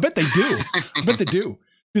 I bet they do.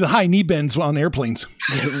 Do the high knee bends on airplanes.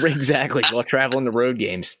 Exactly. While traveling the road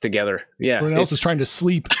games together. Yeah. Everyone else is trying to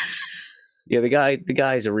sleep. Yeah, the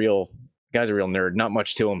guy's a real nerd. Not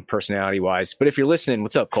much to him personality wise. But if you're listening,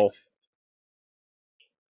 what's up, Cole?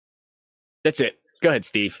 That's it. Go ahead,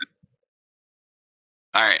 Steve.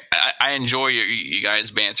 All right. I enjoy you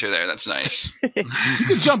guys' banter there. That's nice. You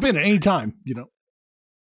can jump in at any time,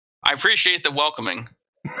 I appreciate the welcoming.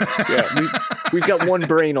 Yeah, we've got one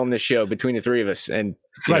brain on this show between the three of us, and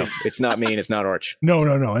it's not me and it's not Arch. No.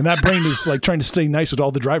 And that brain is like trying to stay nice with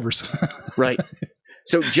all the drivers. Right.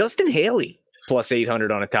 So Justin Haley plus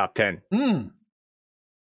 800 on a top 10.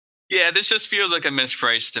 Yeah, this just feels like a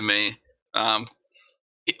misprice to me.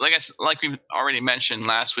 Like we already mentioned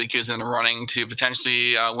last week, he was in the running to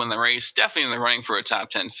potentially win the race. Definitely in the running for a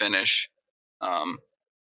top 10 finish. Kind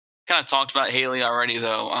of talked about Haley already,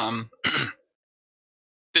 though.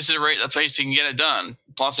 This is a place you can get it done.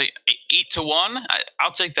 Plus 8-1.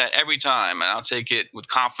 I'll take that every time, and I'll take it with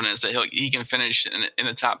confidence that he can finish in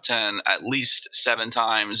the top 10 at least 7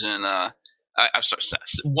 times in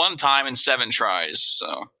one time in 7 tries.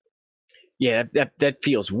 So, yeah, that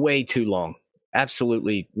feels way too long.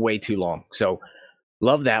 Absolutely way too long. So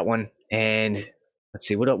love that one. And let's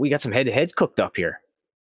see what we got. Some head-to-heads cooked up here.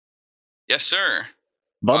 Yes, sir.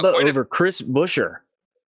 Bubba over Chris Buescher.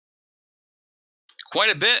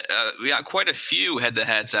 Quite a bit. We got quite a few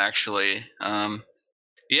head-to-heads, actually. Bubba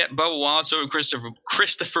Wallace over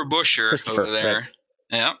Christopher Buescher over there.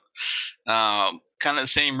 Right. Yeah. Kind of the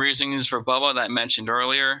same reasons for Bubba that I mentioned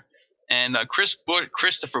earlier. And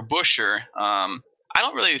Christopher Buescher, I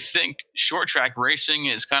don't really think short track racing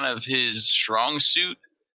is kind of his strong suit.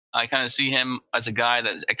 I kind of see him as a guy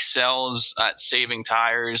that excels at saving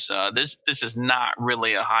tires. This is not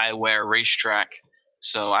really a high wear racetrack,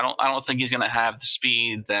 so I don't think he's going to have the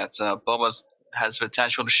speed that Bubba has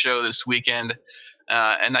potential to show this weekend.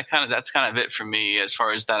 And that's kind of it for me as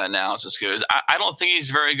far as that analysis goes. I don't think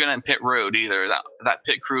he's very good on pit road either. That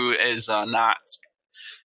pit crew is not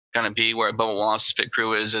going to be where Bubba Wallace's pit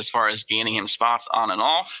crew is as far as gaining him spots on and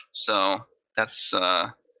off. So that's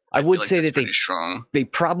I would say that strong. They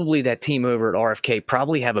probably, that team over at RFK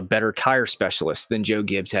probably have a better tire specialist than Joe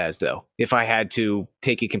Gibbs has, though, if I had to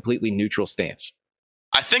take a completely neutral stance.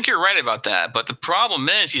 I think you're right about that, but the problem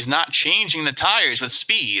is he's not changing the tires with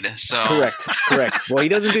speed. So Correct. Well, he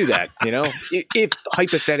doesn't do that, if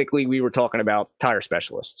hypothetically we were talking about tire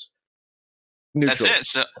specialists. Neutral. That's it.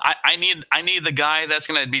 So I need the guy that's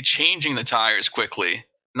going to be changing the tires quickly,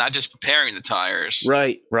 not just preparing the tires.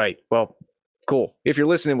 Right. Well, cool. If you're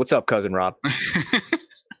listening, what's up, cousin Rob?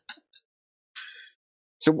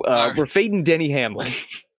 So we're fading Denny Hamlin.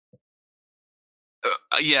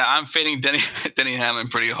 Yeah, I'm fading Denny Hamlin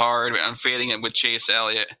pretty hard. I'm fading it with Chase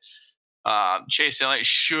Elliott. Chase Elliott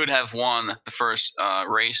should have won the first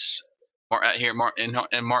race here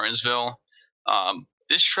in Martinsville.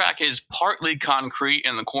 This track is partly concrete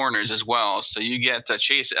in the corners as well. So you get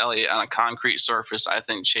Chase Elliott on a concrete surface. I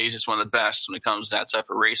think Chase is one of the best when it comes to that type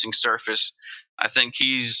of racing surface. I think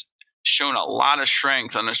he's shown a lot of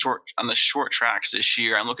strength on the short tracks this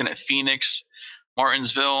year. I'm looking at Phoenix,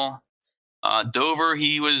 Martinsville, Dover.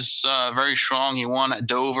 He was very strong. He won at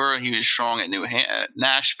Dover. He was strong at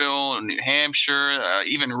Nashville, New Hampshire,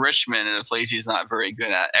 even Richmond, in a place he's not very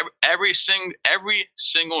good at. Every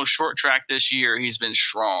single short track this year, he's been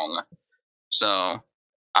strong. So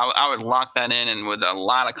I would lock that in and with a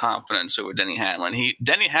lot of confidence over Denny Hamlin.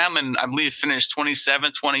 Denny Hamlin, I believe, finished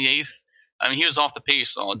 27th, 28th. I mean, he was off the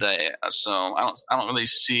pace all day. So I don't really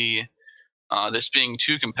see this being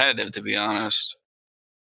too competitive, to be honest.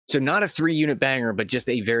 So not a 3-unit banger, but just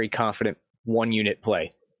a very confident 1-unit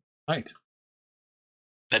play. Right.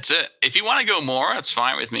 That's it. If you want to go more, that's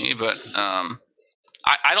fine with me. But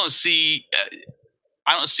I don't see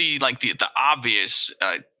like the obvious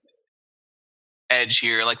edge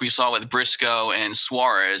here, like we saw with Briscoe and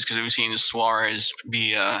Suarez, because we've seen Suarez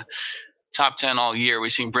be top 10 all year.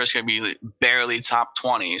 We've seen Briscoe be barely top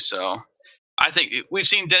 20. So I think we've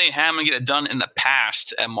seen Denny Hamlin get it done in the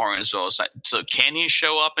past at Martinsville. So can he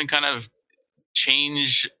show up and kind of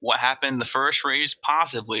change what happened in the first race?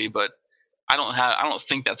 Possibly, but I don't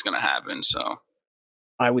think that's going to happen. So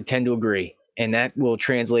I would tend to agree. And that will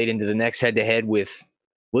translate into the next head-to-head with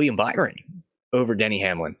William Byron over Denny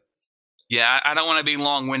Hamlin. Yeah, I don't want to be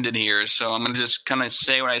long-winded here, so I'm going to just kind of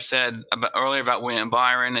say what I said earlier about William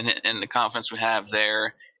Byron and the confidence we have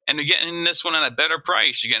there. And you're getting this one at a better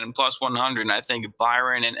price. You're getting plus 100, and I think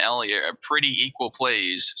Byron and Elliott are pretty equal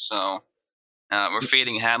plays. So we're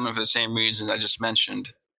fading Hamlin for the same reasons I just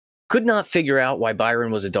mentioned. Could not figure out why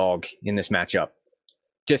Byron was a dog in this matchup.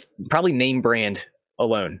 Just probably name brand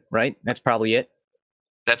alone, right? That's probably it.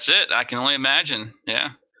 That's it. I can only imagine.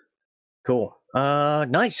 Yeah. Cool.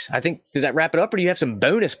 Nice. I think, does that wrap it up, or do you have some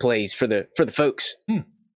bonus plays for the folks?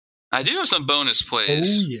 I do have some bonus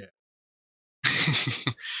plays. Oh yeah.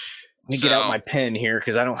 Let me get out my pen here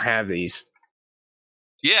because I don't have these.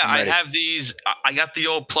 Yeah, I have these. I got the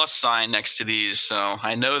old plus sign next to these, so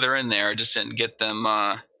I know they're in there. I just didn't get them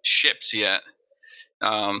shipped yet.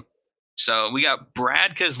 So we got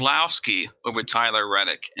Brad Keselowski over Tyler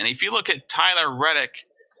Reddick. And if you look at Tyler Reddick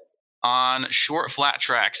on short flat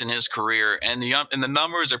tracks in his career, and the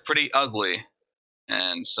numbers are pretty ugly.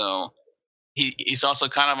 And so he's also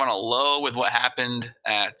kind of on a low with what happened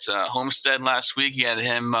at Homestead last week. You had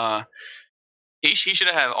him he should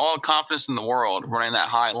have had all the confidence in the world running that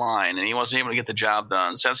high line, and he wasn't able to get the job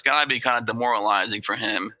done. So that's got to be kind of demoralizing for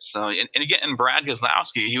him. So, and again, Brad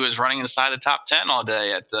Keselowski, he was running inside the top 10 all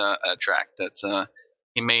day at a track that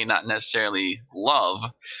he may not necessarily love.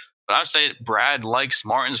 But I would say Brad likes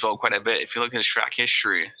Martinsville quite a bit if you look at his track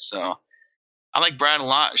history. So I like Brad a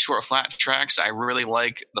lot. Short flat tracks, I really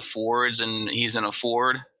like the Fords, and he's in a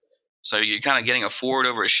Ford. So you're kind of getting a Ford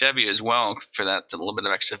over a Chevy as well for that little bit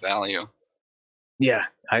of extra value. Yeah,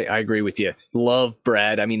 I agree with you. Love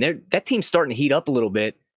Brad. I mean, that team's starting to heat up a little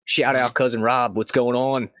bit. Shout out Cousin Rob, what's going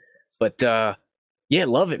on? But yeah,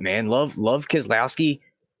 love it, man. Love Keselowski.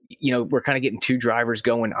 You know, we're kind of getting two drivers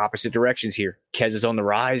going opposite directions here. Kez is on the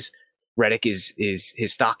rise. Reddick is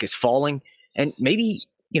his stock is falling, and maybe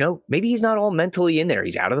he's not all mentally in there.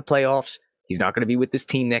 He's out of the playoffs. He's not going to be with this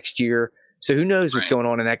team next year. So who knows what's going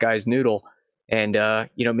on in that guy's noodle? And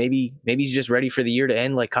maybe he's just ready for the year to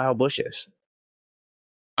end like Kyle Busch is.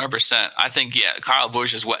 100%. I think, Kyle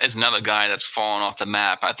Busch is another guy that's fallen off the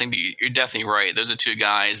map. I think you're definitely right. Those are two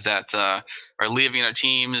guys that are leaving their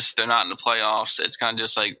teams. They're not in the playoffs. It's kind of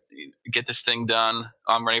just like, get this thing done.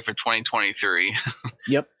 I'm ready for 2023.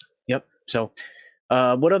 Yep. So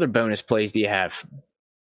what other bonus plays do you have?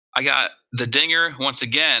 I got the Dinger once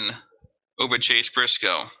again over Chase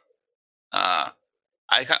Briscoe.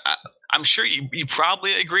 I'm sure you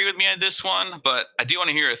probably agree with me on this one, but I do want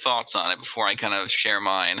to hear your thoughts on it before I kind of share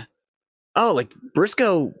mine. Oh, like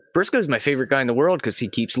Briscoe's my favorite guy in the world because he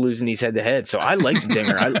keeps losing these head-to-head. So I like the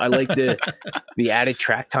Dinger. I like the added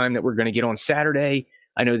track time that we're going to get on Saturday.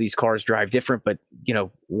 I know these cars drive different, but,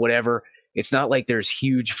 whatever. It's not like there's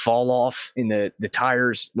huge fall off in the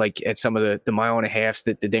tires like at some of the mile and a halves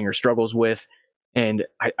that the Dinger struggles with. And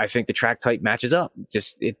I think the track type matches up.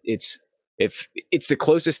 Just it's the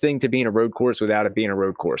closest thing to being a road course without it being a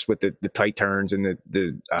road course with the tight turns and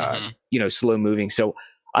the slow moving. So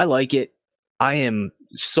I like it. I am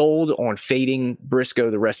sold on fading Briscoe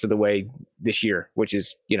the rest of the way this year, which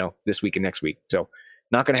is, this week and next week. So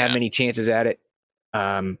not going to have many chances at it.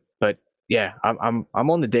 But yeah, I'm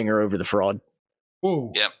on the Dinger over the fraud.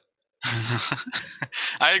 Whoa. Yep.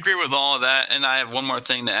 I agree with all of that, and I have one more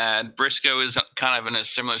thing to add. Briscoe is kind of in a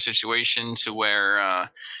similar situation to where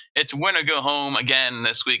it's win or go home again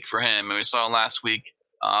this week for him. And we saw last week,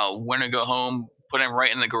 win or go home, put him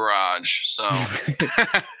right in the garage. So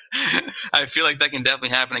I feel like that can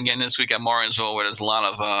definitely happen again this week at Martinsville, where there's a lot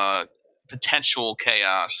of potential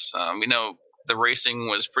chaos. We know the racing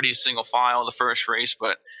was pretty single file the first race,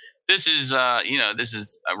 but this is this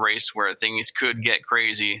is a race where things could get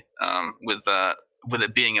crazy with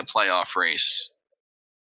it being a playoff race.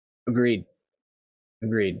 Agreed.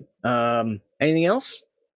 Anything else?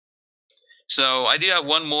 So I do have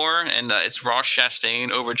one more, and it's Ross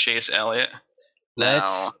Chastain over Chase Elliott.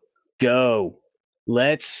 Let's go.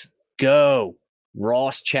 Ross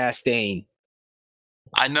Chastain.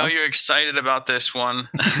 I know you're excited about this one.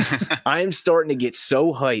 I am starting to get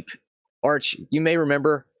so hype. Arch, you may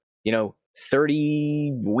remember,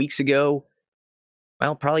 30 weeks ago,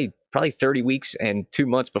 well, probably probably 30 weeks and 2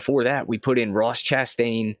 months before that, we put in Ross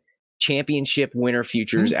Chastain championship winner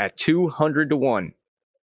futures at 200 to 1.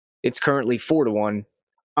 It's currently 4 to 1.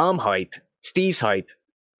 I'm hype. Steve's hype.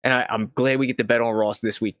 And I'm glad we get to bet on Ross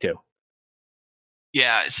this week too.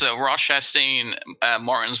 Yeah, so Ross Chastain at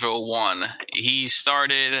Martinsville won. He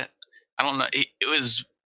started, I don't know, it was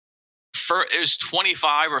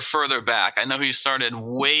 25 or further back. I know he started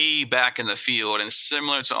way back in the field, and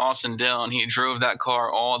similar to Austin Dillon, he drove that car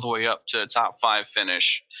all the way up to a top 5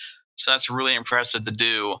 finish. So that's really impressive to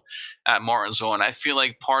do at Martinsville. And I feel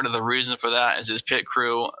like part of the reason for that is his pit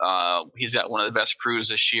crew. He's got one of the best crews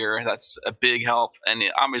this year. That's a big help. And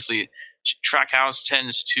obviously, Trackhouse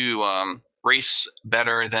tends to race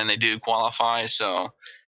better than they do qualify. So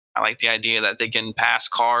I like the idea that they can pass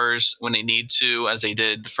cars when they need to, as they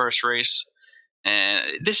did the first race. And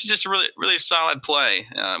this is just a really, really solid play.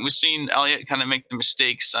 We've seen Elliott kind of make the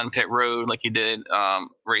mistakes on pit road like he did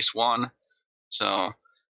race 1. So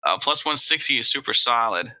plus 160 is super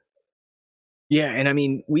solid. Yeah, and I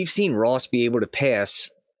mean, we've seen Ross be able to pass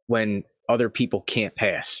when other people can't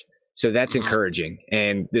pass. So that's encouraging.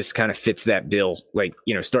 And this kind of fits that bill, like,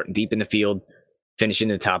 starting deep in the field, finishing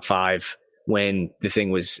in the top 5 when it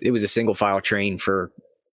was a single file train for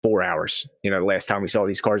 4 hours, the last time we saw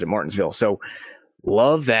these cars at Martinsville. So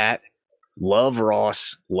love that. Love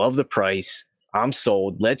Ross. Love the price. I'm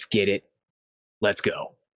sold. Let's get it. Let's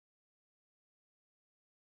go.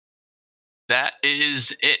 That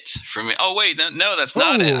is it for me. Oh wait, no, that's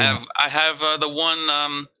not it. I have the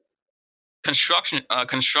one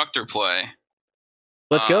constructor play.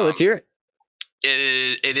 Let's go. Let's hear it.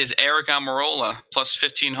 It is Aric Almirola plus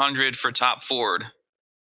 1,500 for top Ford.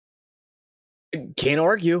 Can't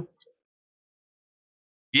argue.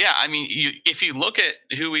 Yeah, I mean, if you look at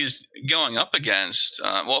who he's going up against,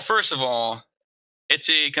 well, first of all, it's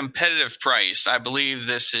a competitive price. I believe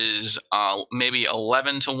this is maybe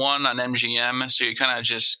 11 to 1 on MGM. So you're kind of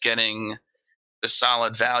just getting the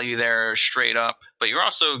solid value there straight up. But you're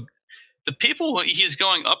also, the people he's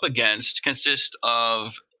going up against consist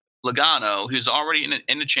of Logano, who's already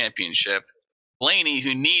in the championship, Blaney,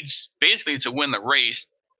 who needs basically to win the race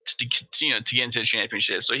to get into the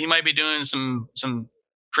championship. So he might be doing some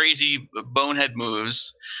crazy bonehead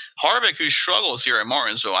moves. Harvick, who struggles here at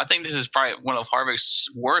Martinsville. I think this is probably one of Harvick's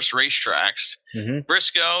worst racetracks.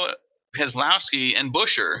 Briscoe, Keselowski, and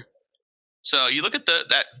Buescher. So you look at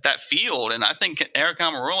that field, and I think Aric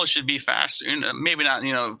Almirola should be faster. Maybe not,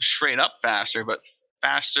 straight up faster, but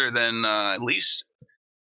faster than at least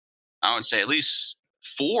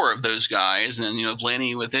 4 of those guys. And then,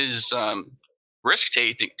 Blaney with his risk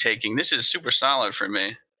taking. This is super solid for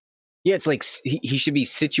me. Yeah, it's like he should be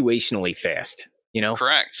situationally fast,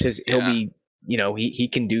 Correct. Because he'll be, he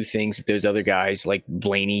can do things that those other guys like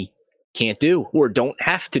Blaney can't do or don't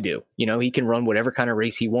have to do. He can run whatever kind of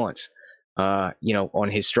race he wants, on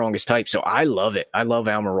his strongest type. So I love it. I love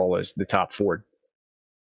Almirola as the top Ford.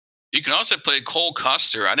 You can also play Cole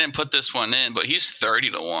Custer. I didn't put this one in, but he's 30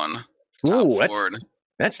 to 1. Ooh,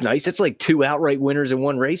 that's nice. That's like 2 outright winners in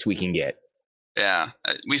one race we can get. Yeah,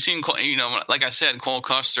 we've seen, like I said, Cole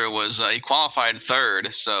Custer he qualified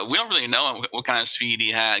 3rd, so we don't really know what kind of speed he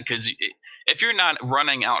had, because if you're not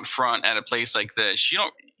running out front at a place like this, you're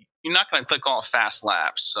not going to click off fast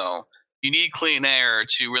laps. So you need clean air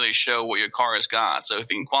to really show what your car has got. So if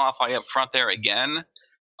he can qualify up front there again,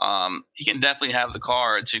 he can definitely have the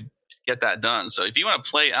car to get that done. So if you want to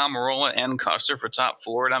play Almirola and Custer for top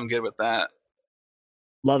Ford, I'm good with that.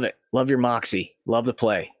 Love it. Love your moxie. Love the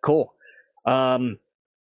play. Cool.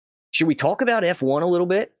 Should we talk about F1 a little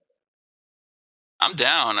bit? I'm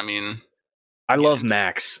down. I love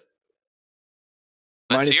Max.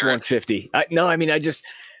 Minus 150.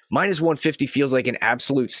 Minus 150 feels like an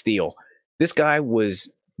absolute steal. This guy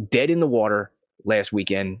was dead in the water last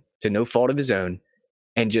weekend to no fault of his own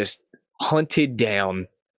and just hunted down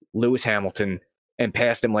Lewis Hamilton and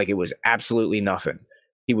passed him like it was absolutely nothing.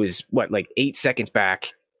 He was 8 seconds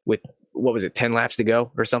back with 10 laps to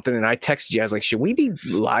go or something. And I texted you, I was like, should we be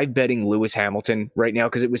live betting Lewis Hamilton right now?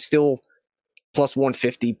 Because it was still plus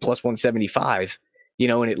 150, plus 175,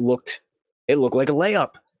 and it looked like a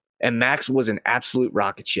layup. And Max was an absolute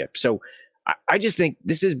rocket ship. So I just think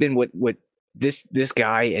this has been what this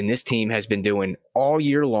guy and this team has been doing all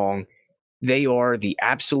year long. They are the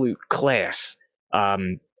absolute class.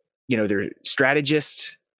 Their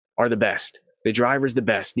strategists are the best. The driver's the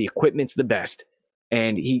best. The equipment's the best.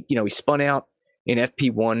 And he spun out in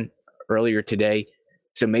FP1 earlier today.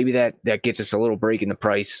 So maybe that gets us a little break in the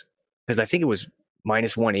price, because I think it was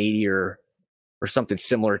minus 180 or something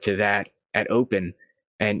similar to that at open.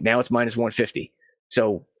 And now it's minus 150.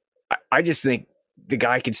 So I just think the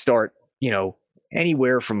guy could start,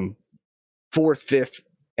 anywhere from 4th, 5th,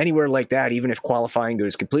 anywhere like that, even if qualifying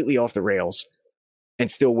goes completely off the rails, and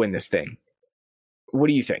still win this thing. What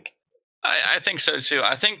do you think? I think so too.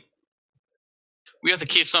 I think we have to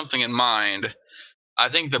keep something in mind. I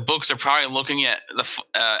think the books are probably looking at the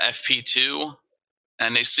FP2,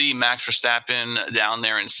 and they see Max Verstappen down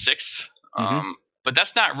there in 6th. But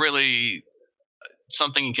that's not really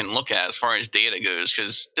something you can look at as far as data goes,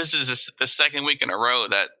 because this is the second week in a row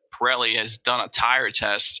that Pirelli has done a tire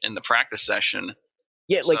test in the practice session.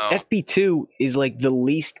 Yeah, like FP2 is like the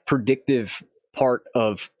least predictive part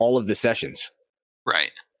of all of the sessions.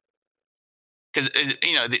 Right. Because,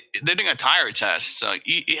 they're doing a tire test. So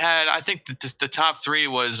you had, I think the top 3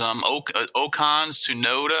 was Ocon,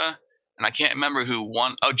 Tsunoda, and I can't remember who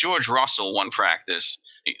won. Oh, George Russell won practice.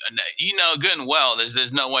 Good and well,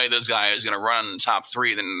 there's no way this guy is going to run in the top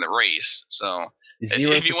 3 in the race. So if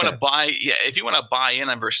you want to buy in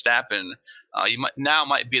on Verstappen,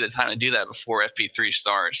 might be the time to do that before FP3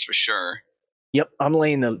 starts for sure. Yep, I'm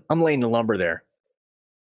laying the lumber there.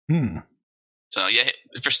 So yeah,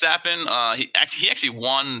 Verstappen, he actually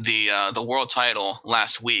won the world title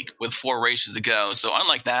last week with 4 races to go. So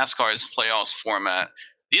unlike NASCAR's playoffs format,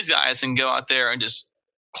 these guys can go out there and just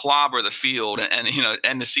clobber the field and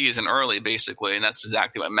end the season early, basically, and that's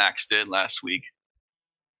exactly what Max did last week.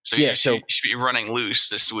 So you should be running loose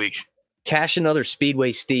this week. Cash another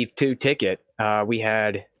Speedway Steve 2 ticket. We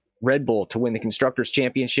had Red Bull to win the Constructors'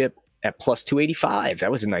 Championship at plus 285. That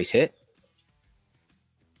was a nice hit.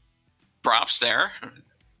 Props there.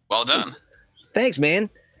 Well done. Thanks, man.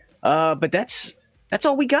 But that's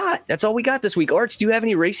all we got. That's all we got this week. Arch, do you have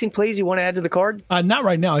any racing plays you want to add to the card? Not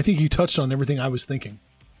right now. I think you touched on everything I was thinking.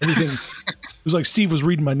 Everything. It was like Steve was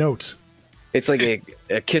reading my notes. It's like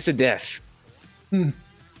a kiss of death.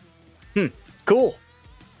 Cool.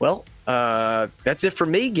 Well, that's it for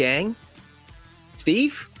me, gang.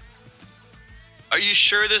 Steve? Are you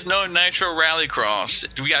sure there's no Nitro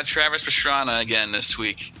Rallycross? We got Travis Pastrana again this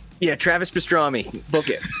week. Yeah, Travis Pastrami. Book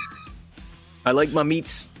it. I like my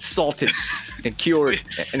meats salted and cured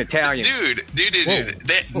and Italian. Dude.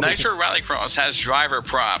 Nitro Rallycross has driver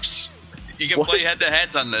props. You can play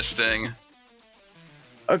head-to-heads on this thing.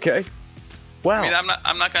 Okay. Wow. I mean,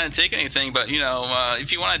 I'm not going to take anything, but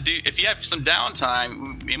if you have some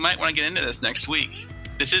downtime, you might want to get into this next week.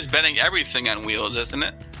 This is betting everything on wheels, isn't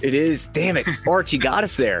it? It is. Damn it, Arch, you got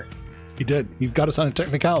us there. He did. He got us on a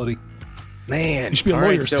technicality. Man, you should be a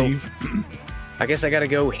lawyer, Steve. I guess I got to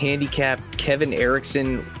go handicap Kevin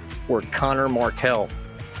Erickson or Connor Martell.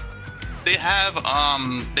 They have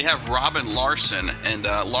Robin Larson, and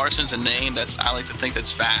Larson's a name I like to think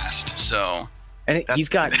that's fast. So, and he's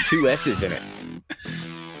got 2 S's in it.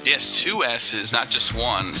 Yes, 2 S's, not just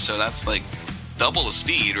 1. So that's like double the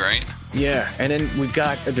speed, right? Yeah, and then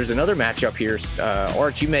there's another matchup here.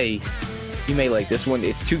 Arch, you may like this one.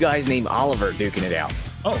 It's 2 guys named Oliver duking it out.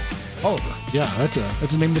 Oh, Oliver. Yeah,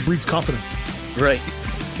 that's a name that breeds confidence. Right.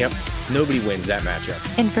 Yep. Nobody wins that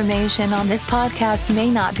matchup. Information on this podcast may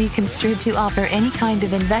not be construed to offer any kind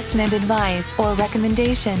of investment advice or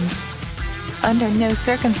recommendations. Under no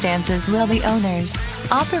circumstances will the owners,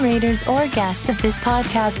 operators, or guests of this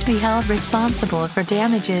podcast be held responsible for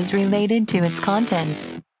damages related to its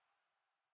contents.